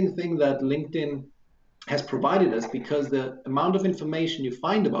amazing thing that LinkedIn has provided us, because the amount of information you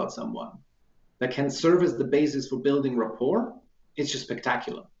find about someone that can serve as the basis for building rapport is just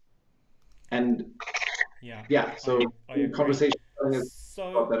spectacular. And Yeah, yeah, so I agree. conversation is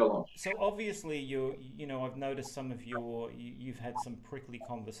So, brought that along. so obviously I've noticed some of you've had some prickly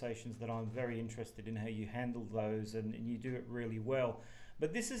conversations that I'm very interested in how you handle those, and you do it really well.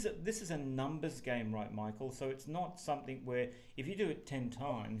 But this is a numbers game, right, Michael? So it's not something where if you do it 10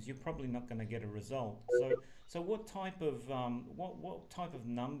 times, you're probably not going to get a result. So what type of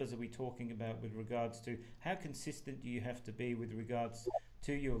numbers are we talking about with regards to how consistent do you have to be with regards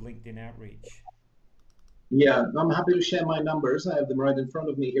to your LinkedIn outreach? Yeah, I'm happy to share my numbers. I have them right in front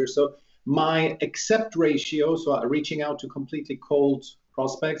of me here. So my accept ratio, so reaching out to completely cold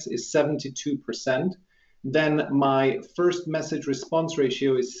prospects, is 72%. Then my first message response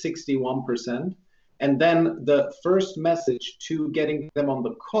ratio is 61%. And then the first message to getting them on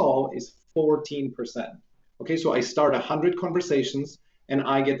the call is 14%. Okay, so I start 100 conversations and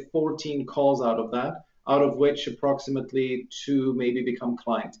I get 14 calls out of that, out of which approximately two maybe become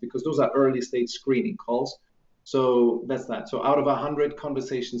clients, because those are early stage screening calls. So that's that. So out of 100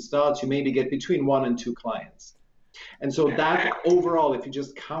 conversation starts, you maybe get between one and two clients. And so that overall, if you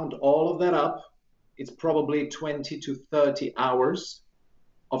just count all of that up, it's probably 20 to 30 hours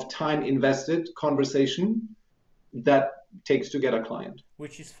of time invested conversation that takes to get a client.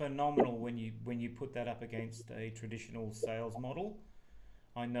 Which is phenomenal when you put that up against a traditional sales model.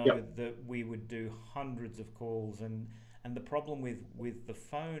 I Yeah. know that we would do hundreds of calls, and the problem with the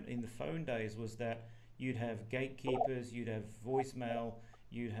phone in the phone days was that you'd have gatekeepers, you'd have voicemail,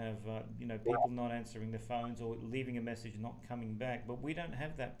 you'd have people not answering the phones or leaving a message not coming back. But we don't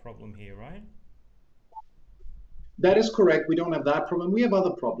have that problem here, right? That is correct. We don't have that problem. We have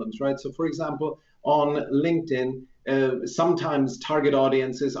other problems, right? So, for example, on LinkedIn, sometimes target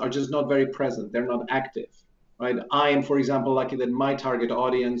audiences are just not very present. They're not active, right? I am, for example, lucky that my target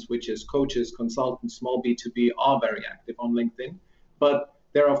audience, which is coaches, consultants, small B2B, are very active on LinkedIn. But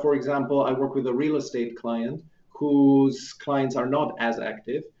there are, for example, I work with a real estate client whose clients are not as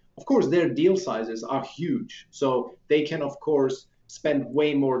active. Of course, their deal sizes are huge. So they can, of course, spend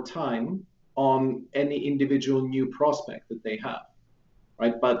way more time on any individual new prospect that they have,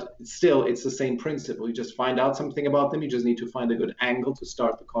 right? But still, it's the same principle. You just find out something about them. You just need to find a good angle to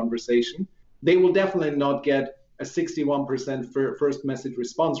start the conversation. They will definitely not get a 61% first message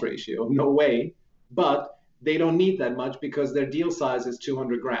response ratio. No way. But they don't need that much because their deal size is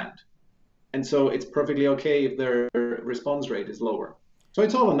 200 grand. And so it's perfectly okay if their response rate is lower. So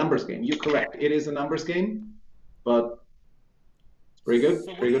it's all a numbers game. You're correct. It is a numbers game, but it's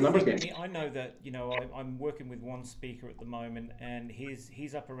So what pretty do good you numbers think? I game. mean, I know that I'm working with one speaker at the moment, and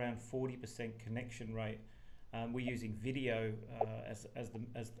he's up around 40% connection rate. We're using video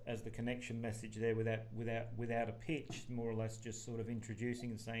as the connection message there without a pitch, more or less just sort of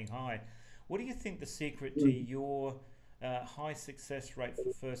introducing and saying hi. What do you think the secret to your high success rate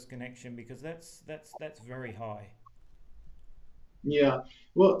for first connection? Because that's very high. Yeah.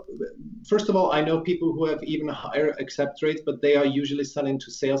 Well, first of all, I know people who have even higher accept rates, but they are usually selling to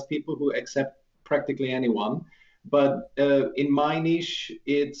salespeople who accept practically anyone. But in my niche,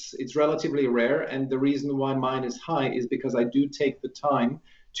 it's relatively rare, and the reason why mine is high is because I do take the time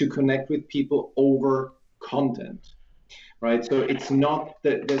to connect with people over content, right? So it's not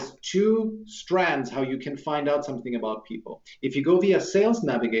that there's two strands how you can find out something about people. If you go via Sales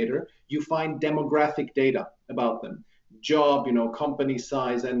Navigator, you find demographic data about them, job, company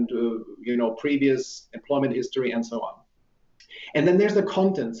size, and previous employment history, and so on. And then there's the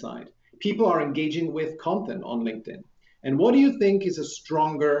content side. People are engaging with content on LinkedIn. And what do you think is a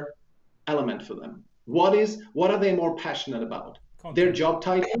stronger element for them? What are they more passionate about? Their Content. job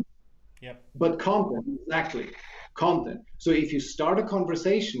title, Yep. but content, exactly. Content. So if you start a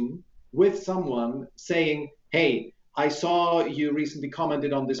conversation with someone saying, "Hey, I saw you recently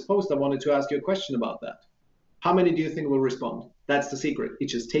commented on this post. I wanted to ask you a question about that." How many do you think will respond? That's the secret. It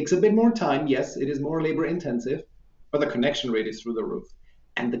just takes a bit more time. Yes, it is more labor intensive, but the connection rate is through the roof.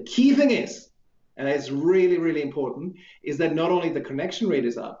 And the key thing is, and it's really, really important, is that not only the connection rate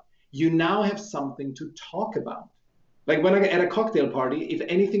is up, you now have something to talk about. Like when I at a cocktail party, if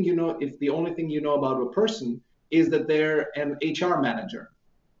anything if the only thing you know about a person is that they're an HR manager,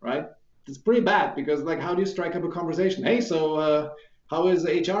 right? It's pretty bad because like how do you strike up a conversation? Hey, so how is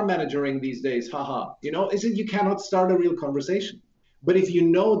HR managering these days? Haha. Is it you cannot start a real conversation. But if you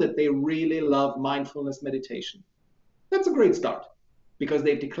know that they really love mindfulness meditation, that's a great start because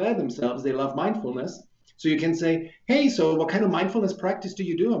they've declared themselves they love mindfulness. So you can say, hey, so what kind of mindfulness practice do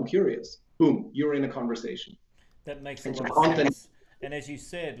you do? I'm curious. Boom, you're in a conversation. That makes a And so lot of content, sense. And as you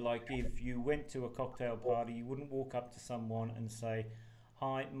said, like if you went to a cocktail party, you wouldn't walk up to someone and say,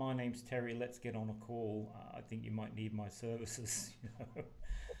 "Hi, my name's Terry. Let's get on a call. I think you might need my services."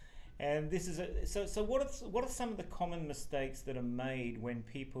 And this is so. What are some of the common mistakes that are made when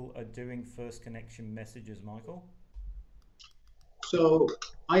people are doing first connection messages, Michael? so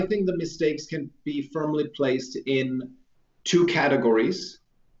I think the mistakes can be firmly placed in two categories,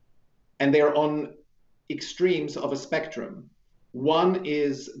 and they're on extremes of a spectrum. One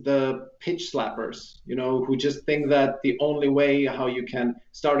is the pitch slappers, who just think that the only way how you can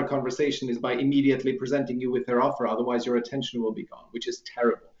start a conversation is by immediately presenting you with their offer. Otherwise, your attention will be gone, which is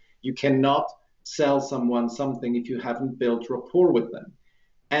terrible. You cannot sell someone something if you haven't built rapport with them.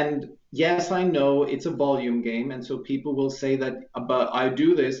 And yes, I know it's a volume game. And so people will say that, but I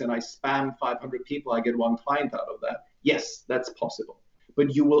do this and I spam 500 people, I get one client out of that. Yes, that's possible.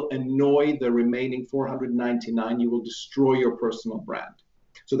 But you will annoy the remaining 499. You will destroy your personal brand.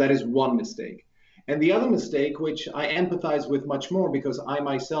 So that is one mistake. And the other mistake, which I empathize with much more because I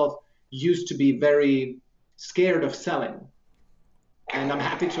myself used to be very scared of selling. And I'm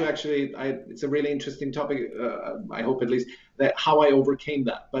happy to actually, it's a really interesting topic, I hope at least, that how I overcame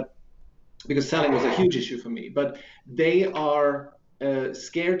that. But because selling was a huge issue for me, but they are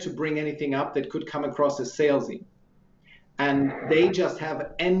scared to bring anything up that could come across as salesy. And they just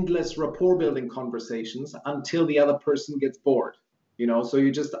have endless rapport building conversations until the other person gets bored. So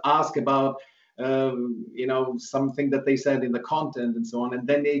you just ask about, something that they said in the content and so on, and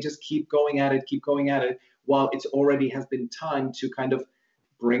then they just keep going at it, while it's already has been time to kind of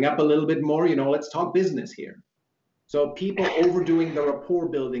bring up a little bit more. Let's talk business here. So people overdoing the rapport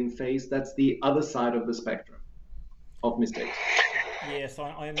building phase, that's the other side of the spectrum of mistakes. Yes,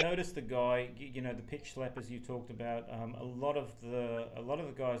 I noticed the guy. The pitch slappers you talked about. A lot of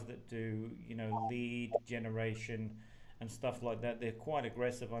the guys that do lead generation and stuff like that, they're quite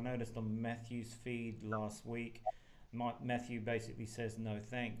aggressive. I noticed on Matthew's feed last week. Matthew basically says no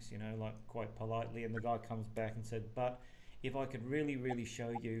thanks, like quite politely, and the guy comes back and said, "But if I could really, really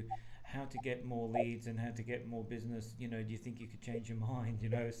show you how to get more leads and how to get more business, do you think you could change your mind?"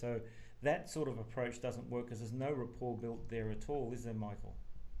 So that sort of approach doesn't work because there's no rapport built there at all, is there, Michael?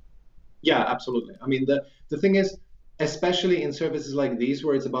 Yeah, absolutely. I mean, the thing is, especially in services like these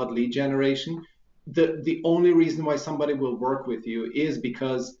where it's about lead generation, the only reason why somebody will work with you is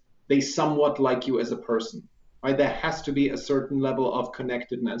because they somewhat like you as a person, right? There has to be a certain level of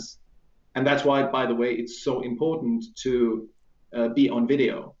connectedness, and that's why, by the way, it's so important to be on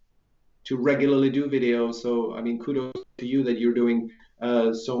video, to regularly do video. So, I mean, kudos to you that you're doing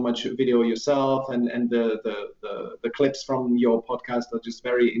so much video yourself, and the clips from your podcast are just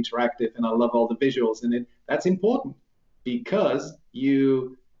very interactive, and I love all the visuals in it. That's important because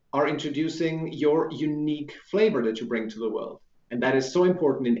you are introducing your unique flavor that you bring to the world, and that is so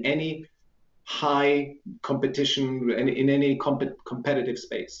important in any high competition and in any competitive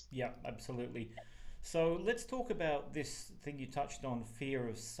space. Yeah, absolutely. So let's talk about this thing you touched on, fear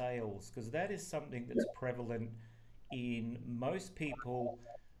of sales, because that is something that's prevalent in most people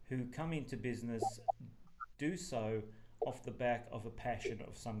who come into business, do so off the back of a passion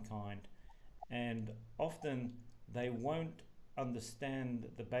of some kind. And often they won't understand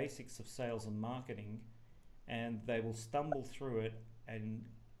the basics of sales and marketing, and they will stumble through it and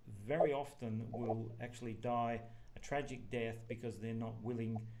very often will actually die a tragic death because they're not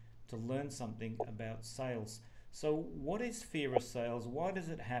willing to learn something about sales. So what is fear of sales? Why does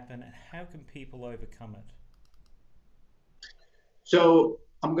it happen? And how can people overcome it? So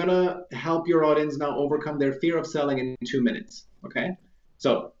I'm gonna help your audience now overcome their fear of selling in 2 minutes. Okay.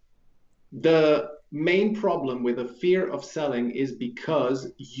 So the main problem with a fear of selling is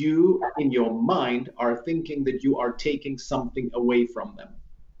because you, in your mind, are thinking that you are taking something away from them.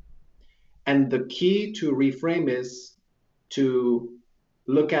 And the key to reframe is to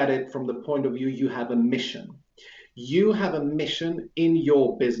look at it from the point of view you have a mission. You have a mission in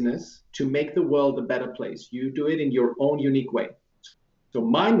your business to make the world a better place. You do it in your own unique way. So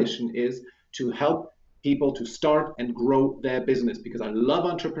my mission is to help people to start and grow their business because I love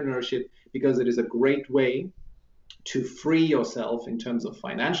entrepreneurship, because it is a great way to free yourself in terms of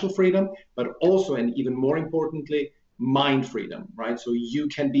financial freedom, but also, and even more importantly, mind freedom, right? So you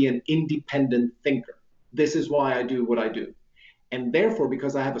can be an independent thinker. This is why I do what I do. And therefore,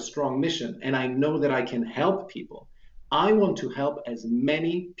 because I have a strong mission and I know that I can help people, I want to help as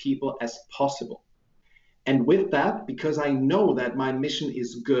many people as possible. And with that, because I know that my mission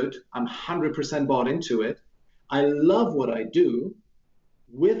is good, I'm 100% bought into it, I love what I do.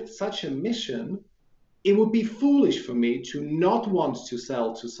 With such a mission, it would be foolish for me to not want to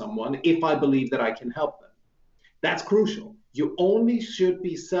sell to someone if I believe that I can help them. That's crucial. You only should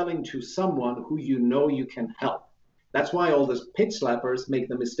be selling to someone who you know you can help. That's why all those pitch slappers make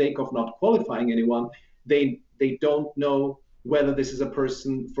the mistake of not qualifying anyone. They don't know whether this is a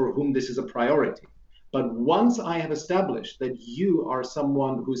person for whom this is a priority. But once I have established that you are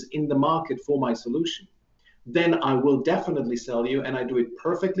someone who's in the market for my solution, then I will definitely sell you, and I do it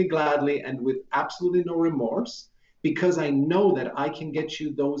perfectly gladly and with absolutely no remorse because I know that I can get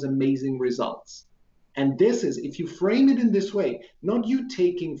you those amazing results. And this is, if you frame it in this way, not you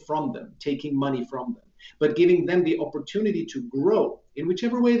taking from them, taking money from them, but giving them the opportunity to grow in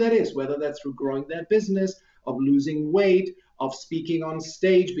whichever way that is, whether that's through growing their business, of losing weight, of speaking on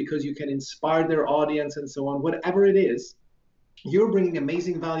stage because you can inspire their audience and so on, whatever it is, you're bringing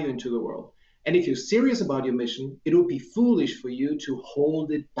amazing value into the world. And if you're serious about your mission, it would be foolish for you to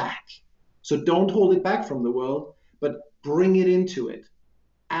hold it back. So don't hold it back from the world, but bring it into it,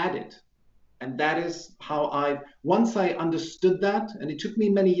 add it. And that is how once I understood that, and it took me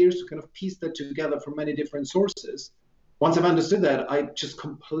many years to kind of piece that together from many different sources. Once I've understood that, I just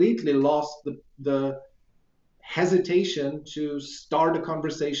completely lost the hesitation to start a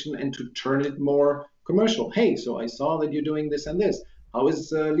conversation and to turn it more commercial. Hey, so I saw that you're doing this and this. How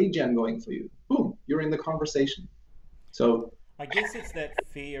is lead gen going for you? Boom, you're in the conversation. So I guess it's that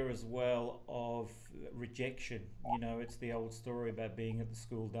fear as well of rejection. You know, it's the old story about being at the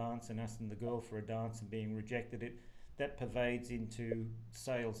school dance and asking the girl for a dance and being rejected. That pervades into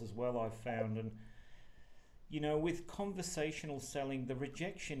sales as well, I've found. And you know, with conversational selling, the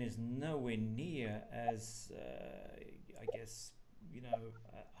rejection is nowhere near as, I guess, you know,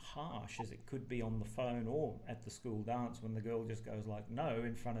 harsh as it could be on the phone or at the school dance when the girl just goes like no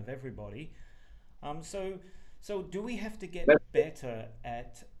in front of everybody. So do we have to get better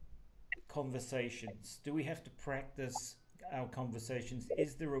at conversations? Do we have to practice our conversations?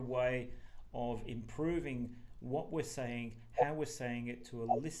 Is there a way of improving what we're saying, how we're saying it to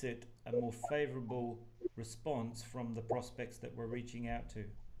elicit a more favorable response from the prospects that we're reaching out to?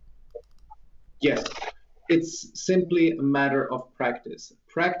 Yes, it's simply a matter of practice.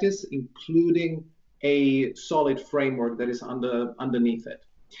 Practice including a solid framework that is underneath it.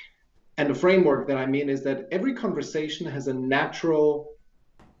 And the framework that I mean is that every conversation has a natural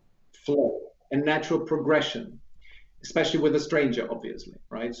flow, a natural progression, especially with a stranger, obviously,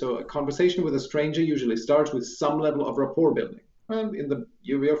 right? So a conversation with a stranger usually starts with some level of rapport building. Well,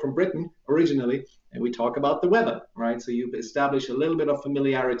 you're from Britain originally, and we talk about the weather, right? So you establish a little bit of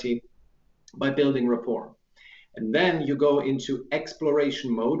familiarity by building rapport. And then you go into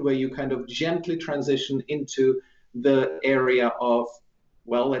exploration mode where you kind of gently transition into the area of,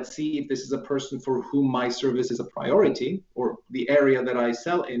 well, let's see if this is a person for whom my service is a priority or the area that I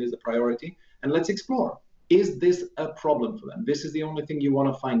sell in is a priority. And let's explore. Is this a problem for them? This is the only thing you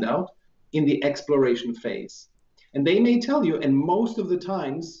want to find out in the exploration phase. And they may tell you, and most of the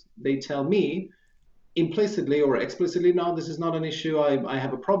times they tell me implicitly or explicitly, no, this is not an issue I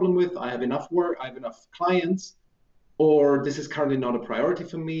have a problem with. I have enough work, I have enough clients, or this is currently not a priority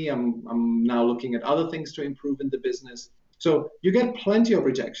for me. I'm now looking at other things to improve in the business. So you get plenty of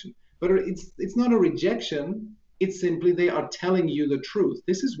rejection, but it's not a rejection. It's simply they are telling you the truth.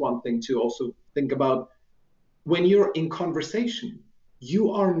 This is one thing to also think about. when you're in conversation,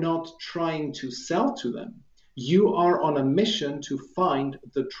 you are not trying to sell to them. You are on a mission to find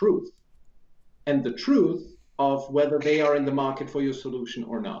the truth, and the truth of whether they are in the market for your solution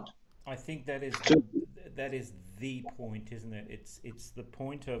or not. I think that is So, the point, isn't it? It's the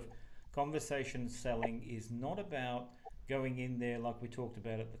point of conversation selling is not about going in there like we talked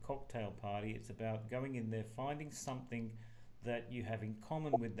about at the cocktail party. It's about going in there, finding something that you have in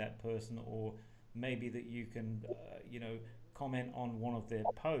common with that person, or maybe that you can, comment on one of their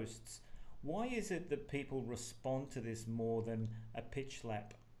posts. Why is it that people respond to this more than a pitch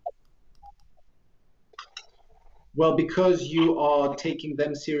lap? well, because you are taking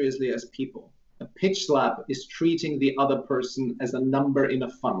them seriously as people. A pitch slap is treating the other person as a number in a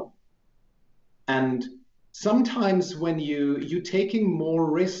funnel. And sometimes when you're taking more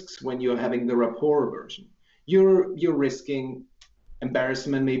risks when you're having the rapport version. You're risking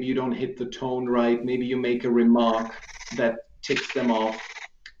embarrassment, maybe you don't hit the tone right, maybe you make a remark that ticks them off.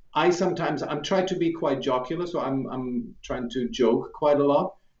 I'm trying to be quite jocular, so I'm trying to joke quite a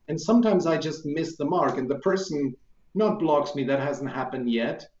lot. And sometimes I just miss the mark and the person not blocks me, that hasn't happened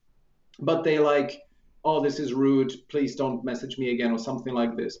yet, but they like, oh, this is rude, please don't message me again, or something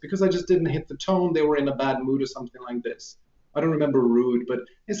like this, because I just didn't hit the tone, they were in a bad mood or something like this. I don't remember rude, but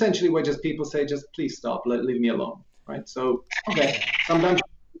essentially where just people say, just please stop, leave me alone, right? So, okay, Yeah. sometimes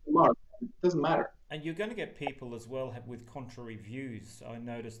it doesn't matter. And you're going to get people as well with contrary views. I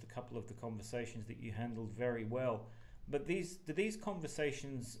noticed a couple of the conversations that you handled very well. But do these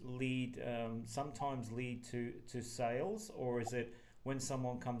conversations lead sometimes lead to sales, or is it when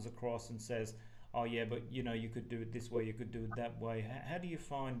someone comes across and says, "Oh yeah, but you could do it this way, you could do it that way." How do you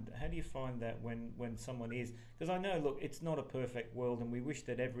find that when someone is, because I know, look, it's not a perfect world, and we wish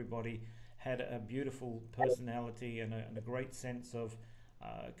that everybody had a beautiful personality and a great sense of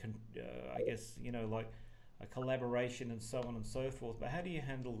I guess, like a collaboration and so on and so forth. But how do you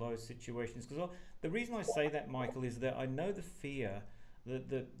handle those situations? Because the reason I say that, Michael, is that I know the fear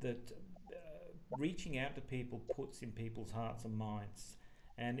that reaching out to people puts in people's hearts and minds.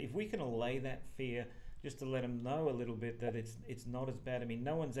 And if we can allay that fear, just to let them know a little bit that it's not as bad. I mean,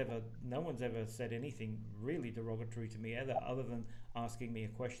 no one's ever said anything really derogatory to me other than asking me a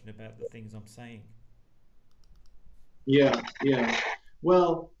question about the things I'm saying. Yeah, yeah.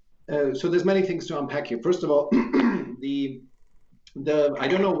 Well, so there's many things to unpack here. First of all, the I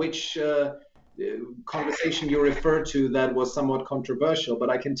don't know which conversation you referred to that was somewhat controversial,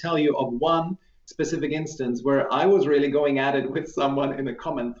 but I can tell you of one specific instance where I was really going at it with someone in a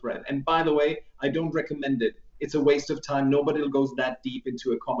comment thread. And by the way, I don't recommend it. It's a waste of time. Nobody goes that deep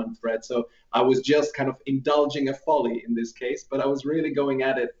into a comment thread. So I was just kind of indulging a folly in this case, but I was really going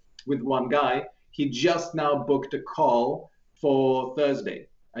at it with one guy. He just now booked a call for Thursday.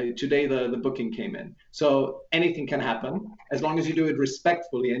 Today the booking came in. So anything can happen as long as you do it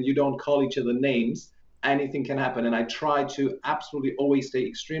respectfully and you don't call each other names. Anything can happen, and I try to absolutely always stay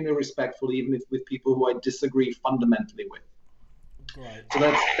extremely respectful, even if with people who I disagree fundamentally with. Great. So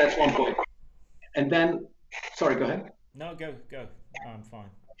that's one point. And then, sorry, go ahead. No, go. I'm fine.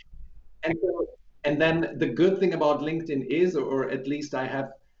 And and then the good thing about LinkedIn is, or at least I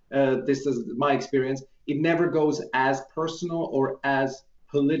have, this is my experience, it never goes as personal or as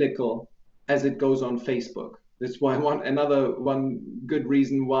political as it goes on Facebook. That's why one good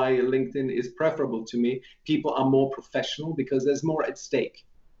reason why LinkedIn is preferable to me. People are more professional because there's more at stake,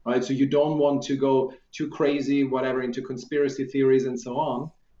 right? So you don't want to go too crazy, whatever, into conspiracy theories and so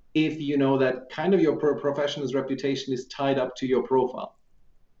on, if you know that kind of your professional's reputation is tied up to your profile.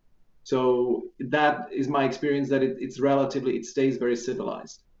 So that is my experience, that it stays very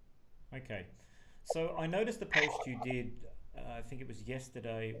civilized. Okay. So I noticed the post you did, I think it was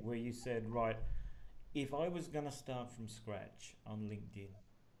yesterday, where you said, right, if I was going to start from scratch on LinkedIn,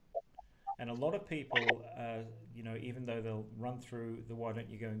 and a lot of people, even though they'll run through the "why don't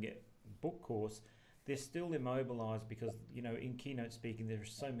you go and get" book course, they're still immobilized because, in keynote speaking, there are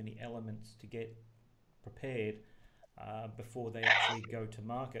so many elements to get prepared before they actually go to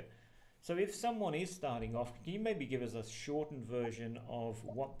market. So if someone is starting off, can you maybe give us a shortened version of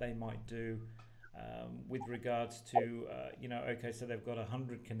what they might do with regards to, okay, so they've got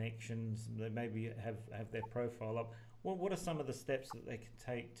 100 connections, they maybe have their profile up. Well, what are some of the steps that they can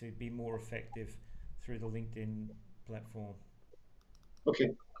take to be more effective through the LinkedIn platform? Okay,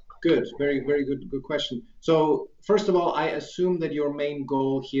 good. Very, very good question. So first of all, I assume that your main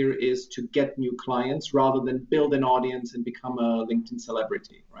goal here is to get new clients rather than build an audience and become a LinkedIn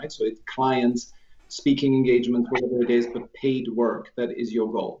celebrity, right? So it's clients, speaking engagements, whatever it is, but paid work, that is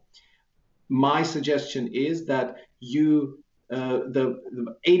your goal. My suggestion is that you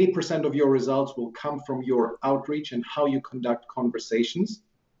the 80% of your results will come from your outreach and how you conduct conversations.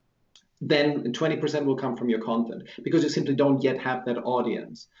 Then 20% will come from your content, because you simply don't yet have that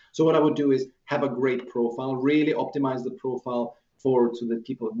audience. So what I would do is have a great profile, really optimize the profile so that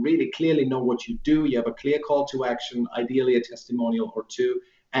people really clearly know what you do. You have a clear call to action, ideally a testimonial or two,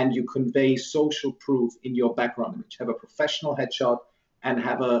 and you convey social proof in your background image. Have a professional headshot and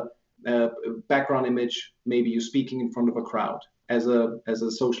have a background image, maybe you speaking in front of a crowd as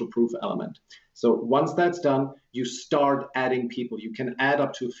a social proof element. So once that's done, you start adding people. You can add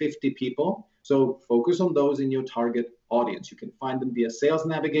up to 50 people. So focus on those in your target audience. You can find them via Sales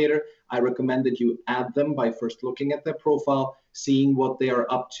Navigator. I recommend that you add them by first looking at their profile, seeing what they are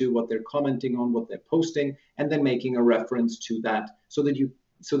up to, what they're commenting on, what they're posting, and then making a reference to that so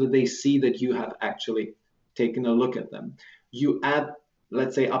that they see that you have actually taken a look at them. You add,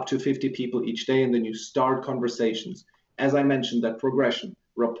 let's say, up to 50 people each day, and then you start conversations. As I mentioned, that progression,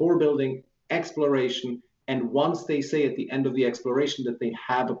 rapport building, exploration, and once they say at the end of the exploration that they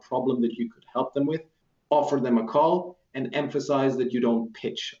have a problem that you could help them with, offer them a call and emphasize that you don't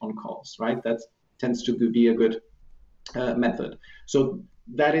pitch on calls, right? That tends to be a good method. So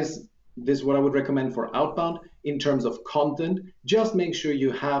this is what I would recommend for outbound. In terms of content, just make sure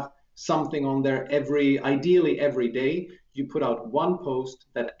you have something on there ideally every day. You put out one post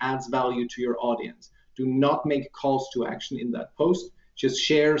that adds value to your audience. Do not make calls to action in that post. Just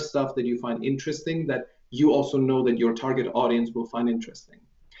share stuff that you find interesting, that you also know that your target audience will find interesting.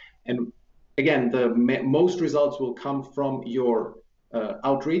 And again, the most results will come from your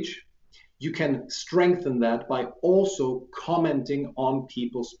outreach. You can strengthen that by also commenting on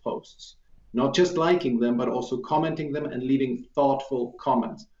people's posts, not just liking them, but also commenting them and leaving thoughtful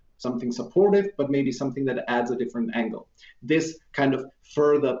comments. Something supportive, but maybe something that adds a different angle. This kind of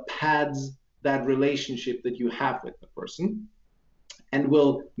further pads that relationship that you have with the person and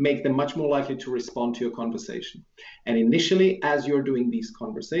will make them much more likely to respond to your conversation. And initially, as you're doing these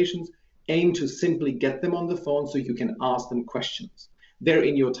conversations, aim to simply get them on the phone so you can ask them questions. They're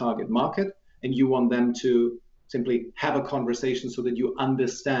in your target market, and you want them to simply have a conversation so that you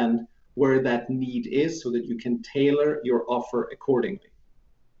understand where that need is, so that you can tailor your offer accordingly.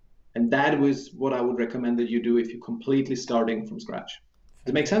 And that was what I would recommend that you do if you're completely starting from scratch.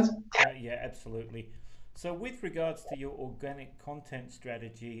 Does it make sense? Yeah, absolutely. So with regards to your organic content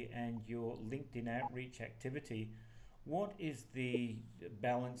strategy and your LinkedIn outreach activity, what is the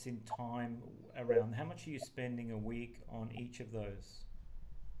balance in time around? How much are you spending a week on each of those?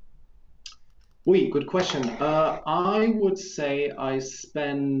 Good question. I would say I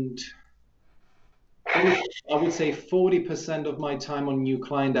spend, I would say 40% of my time on new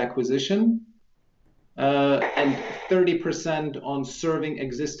client acquisition, and 30% on serving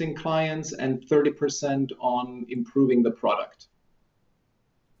existing clients, and 30% on improving the product.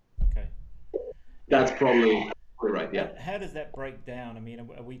 Okay. That's probably right. Yeah. How does that break down? I mean,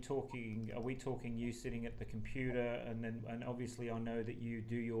 are we talking you sitting at the computer, and obviously I know that you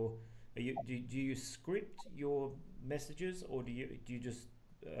do do you script your messages, or do you just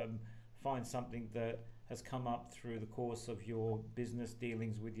find something that has come up through the course of your business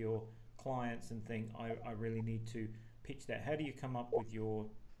dealings with your clients and think, I really need to pitch that? How do you come up with your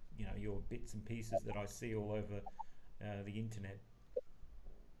bits and pieces that I see all over the internet?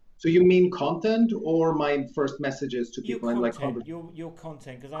 So you mean content, or my first messages to people? Your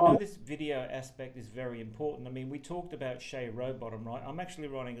content, because I know this video aspect is very important. I mean, we talked about Shay Rowbottom, right? I'm actually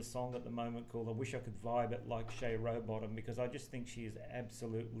writing a song at the moment called "I Wish I Could Vibe It Like Shay Rowbottom," because I just think she is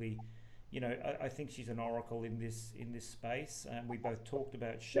absolutely, I think she's an oracle in this space. And we both talked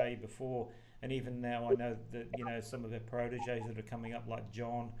about Shay before, and even now I know that some of her proteges that are coming up, like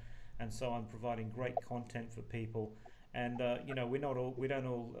John, and so on, providing great content for people. And we don't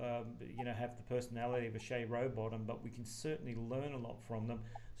all have the personality of a Shay Rowbottom, but we can certainly learn a lot from them.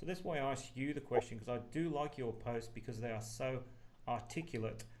 So that's why I asked you the question, because I do like your posts because they are so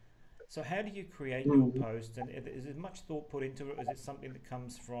articulate. So how do you create your posts, and is there much thought put into it? Or is it something that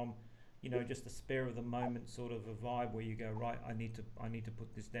comes from just a spare of the moment sort of a vibe where you go, right, I need to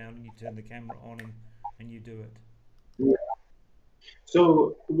put this down, and you turn the camera on and you do it? Yeah.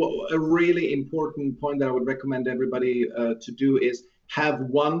 So a really important point that I would recommend everybody to do is have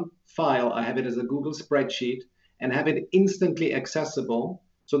one file. I have it as a Google spreadsheet, and have it instantly accessible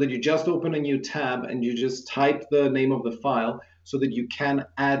so that you just open a new tab and you just type the name of the file so that you can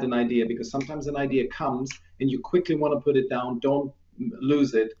add an idea, because sometimes an idea comes and you quickly want to put it down. Don't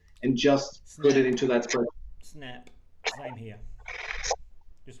lose it, and just put it into that spreadsheet. Snap. Same here.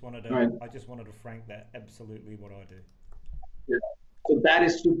 Right. I just wanted to frank that. Absolutely what I do. Yeah. So that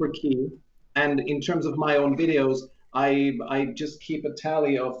is super key. And in terms of my own videos, I just keep a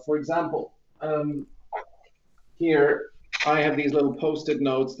tally of, for example, here I have these little post-it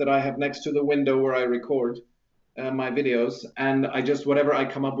notes that I have next to the window where I record my videos, and I just, whatever I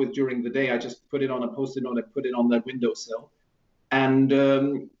come up with during the day, I just put it on a post-it note. I put it on that windowsill, and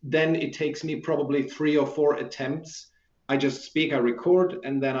then it takes me probably 3 or 4 attempts. I just speak, I record,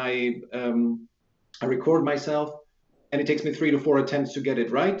 and then I record myself, and it takes me 3 to 4 attempts to get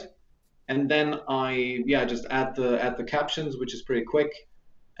it right. And then I just add the captions, which is pretty quick,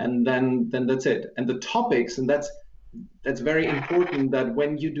 and then that's it. And the topics, and that's very important, that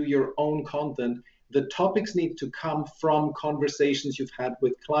when you do your own content, the topics need to come from conversations you've had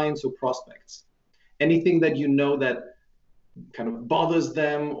with clients or prospects. Anything that you know that kind of bothers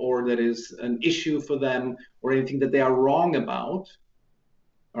them, or that is an issue for them, or anything that they are wrong about.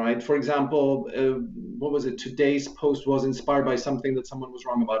 All right. For example, what was it? Today's post was inspired by something that someone was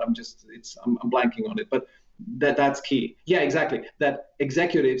wrong about. I'm blanking on it, but that's key. Yeah, exactly. That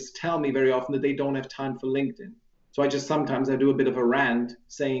executives tell me very often that they don't have time for LinkedIn. So sometimes I do a bit of a rant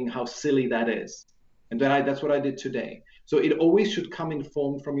saying how silly that is. And that's what I did today. So it always should come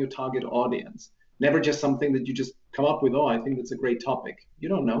informed from your target audience. Never just something that you just come up with. Oh, I think that's a great topic. You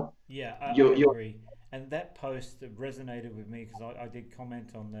don't know. Yeah, I agree. And that post resonated with me because I did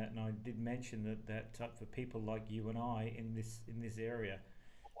comment on that, and I did mention that for people like you and I in this area,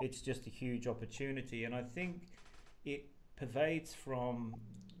 it's just a huge opportunity. And I think it pervades from,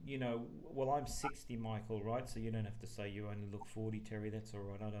 well, I'm 60, Michael, right? So you don't have to say you only look 40, Terry. That's all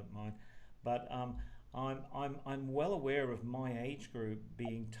right. I don't mind. But I'm well aware of my age group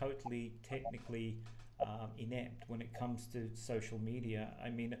being totally technically inept when it comes to social media. I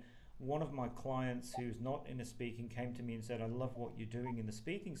mean, one of my clients who's not in a speaking came to me and said, I love what you're doing in the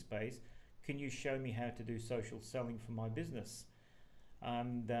speaking space. Can you show me how to do social selling for my business?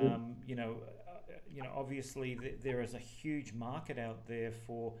 And, obviously there is a huge market out there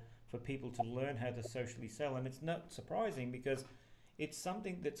for people to learn how to socially sell. And it's not surprising because it's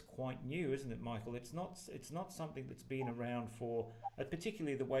something that's quite new, isn't it, Michael? It's not something that's been around for,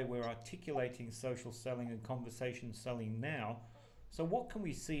 particularly the way we're articulating social selling and conversation selling now. So what can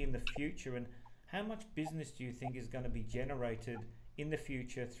we see in the future, and how much business do you think is going to be generated in the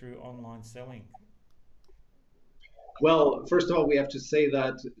future through online selling? Well, first of all, we have to say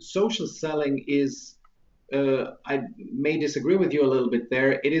that social selling is, I may disagree with you a little bit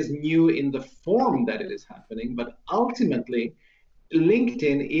there. It is new in the form that it is happening, but ultimately,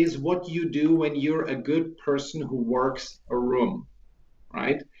 LinkedIn is what you do when you're a good person who works a room,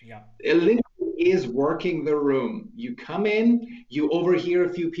 right? Yeah. LinkedIn is working the room. You come in, you overhear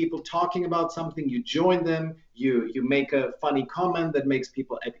a few people talking about something, you join them, you make a funny comment that makes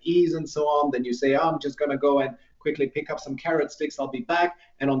people at ease and so on. Then you say, oh, I'm just going to go and quickly pick up some carrot sticks. I'll be back.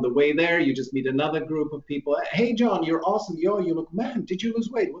 And on the way there, you just meet another group of people. Hey, John, you're awesome. Yo, you look, man, did you lose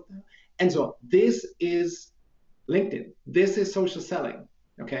weight? What the hell? And so on. This is LinkedIn. This is social selling.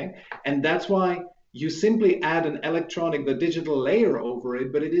 Okay. And that's why you simply add the digital layer over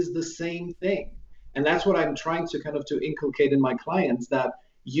it, but it is the same thing. And that's what I'm trying to kind of to inculcate in my clients, that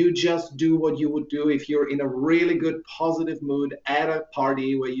you just do what you would do if you're in a really good positive mood at a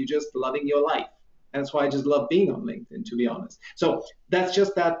party where you're just loving your life. And that's why I just love being on LinkedIn, to be honest. So that's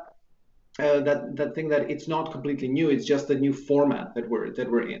just that thing, that it's not completely new. It's just a new format that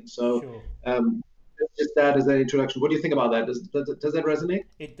we're in. So sure. Just that as an introduction. What do you think about that? Does that resonate?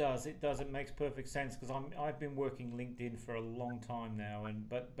 It does. It makes perfect sense because I've been working LinkedIn for a long time now, and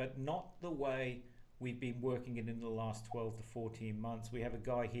but not the way we've been working it in the last 12 to 14 months. We have a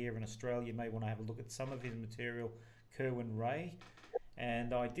guy here in Australia. You may want to have a look at some of his material, Kerwin Ray,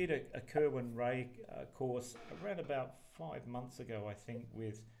 and I did a Kerwin Ray course around about 5 months ago, I think,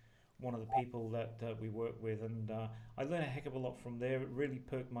 with one of the people that we work with, and I learned a heck of a lot from there. It really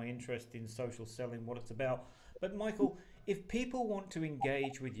perked my interest in social selling, what it's about. But Michael, if people want to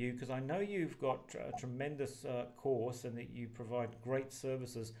engage with you, because I know you've got a tremendous course and that you provide great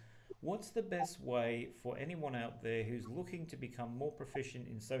services, what's the best way for anyone out there who's looking to become more proficient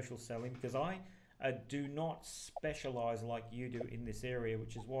in social selling? Because I do not specialize like you do in this area,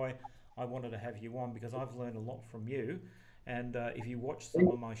 which is why I wanted to have you on, because I've learned a lot from you. And if you watch some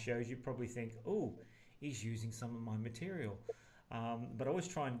of my shows, you probably think, oh, he's using some of my material. But I always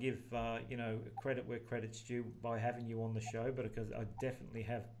try and give, credit where credit's due by having you on the show, but because I definitely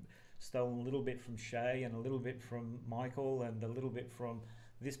have stolen a little bit from Shay and a little bit from Michael and a little bit from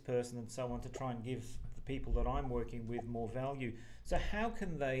this person and so on, to try and give the people that I'm working with more value. So how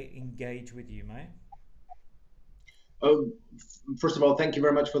can they engage with you, mate? Oh, first of all, thank you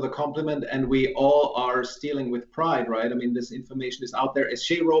very much for the compliment. And we all are stealing with pride, right? I mean, this information is out there. As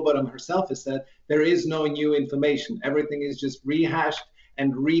Shay Robot herself has said, there is no new information. Everything is just rehashed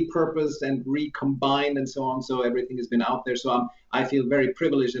and repurposed and recombined and so on. So everything has been out there. So I feel very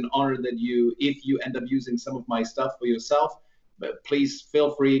privileged and honored that if you end up using some of my stuff for yourself, but please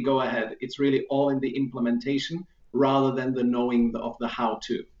feel free, go ahead. It's really all in the implementation rather than the knowing of the how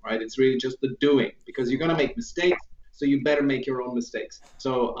to, right? It's really just the doing, because you're going to make mistakes. So you better make your own mistakes.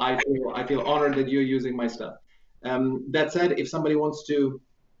 So I feel honored that you're using my stuff. That said, if somebody wants to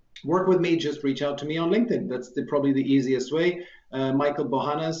work with me, just reach out to me on LinkedIn. That's probably the easiest way. Michal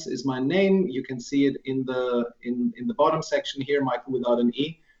Bohanes is my name. You can see it in the bottom section here, Michael without an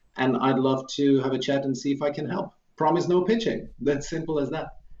E. And I'd love to have a chat and see if I can help. Promise no pitching. That's simple as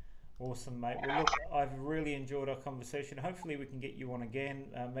that. Awesome, mate. Well, look, I've really enjoyed our conversation. Hopefully we can get you on again,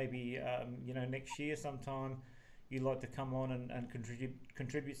 maybe next year sometime. You'd like to come on and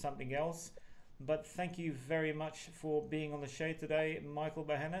contribute something else. But thank you very much for being on the show today, Michal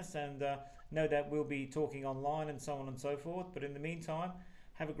Bohanes, and no doubt we'll be talking online and so on and so forth. But in the meantime,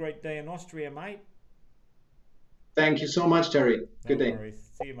 have a great day in Austria, mate. Thank you so much, Terry. Good day. No worries.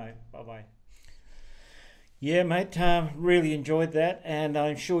 See you, mate. Bye-bye. Yeah, mate, really enjoyed that, and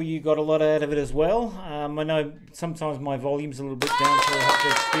I'm sure you got a lot out of it as well. I know sometimes my volume's a little bit down, so you'll have to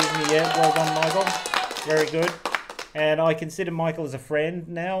excuse me. Yeah, well done, Michael. Very good. And I consider Michael as a friend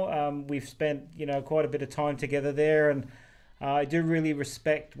now. We've spent, quite a bit of time together there, and I do really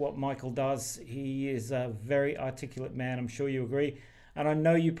respect what Michael does. He is a very articulate man. I'm sure you agree, and I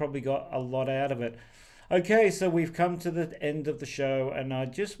know you probably got a lot out of it. Okay, so we've come to the end of the show, and I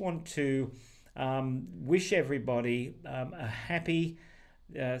just want to wish everybody a happy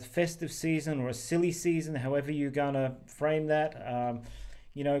festive season, or a silly season, however you're going to frame that.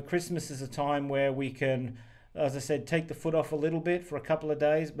 Christmas is a time where we can, as I said, take the foot off a little bit for a couple of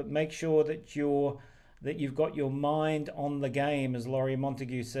days, but make sure that you've got your mind on the game, as Laurie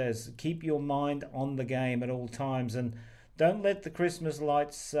Montague says. Keep your mind on the game at all times, and don't let the Christmas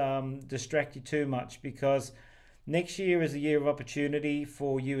lights distract you too much, because next year is a year of opportunity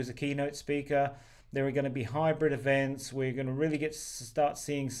for you as a keynote speaker. There are going to be hybrid events. We're going to really start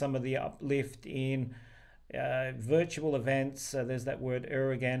seeing some of the uplift in virtual events. There's that word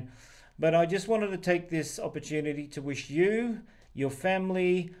again. But I just wanted to take this opportunity to wish you, your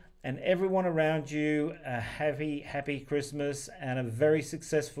family, and everyone around you a happy Christmas and a very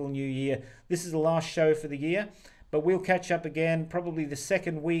successful new year. This is the last show for the year, but we'll catch up again probably the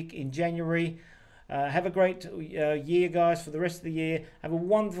second week in January. Have a great year, guys, for the rest of the year. Have a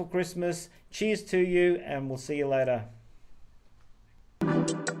wonderful Christmas. Cheers to you, and we'll see you later. Why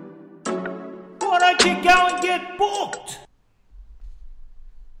don't you go and get booked?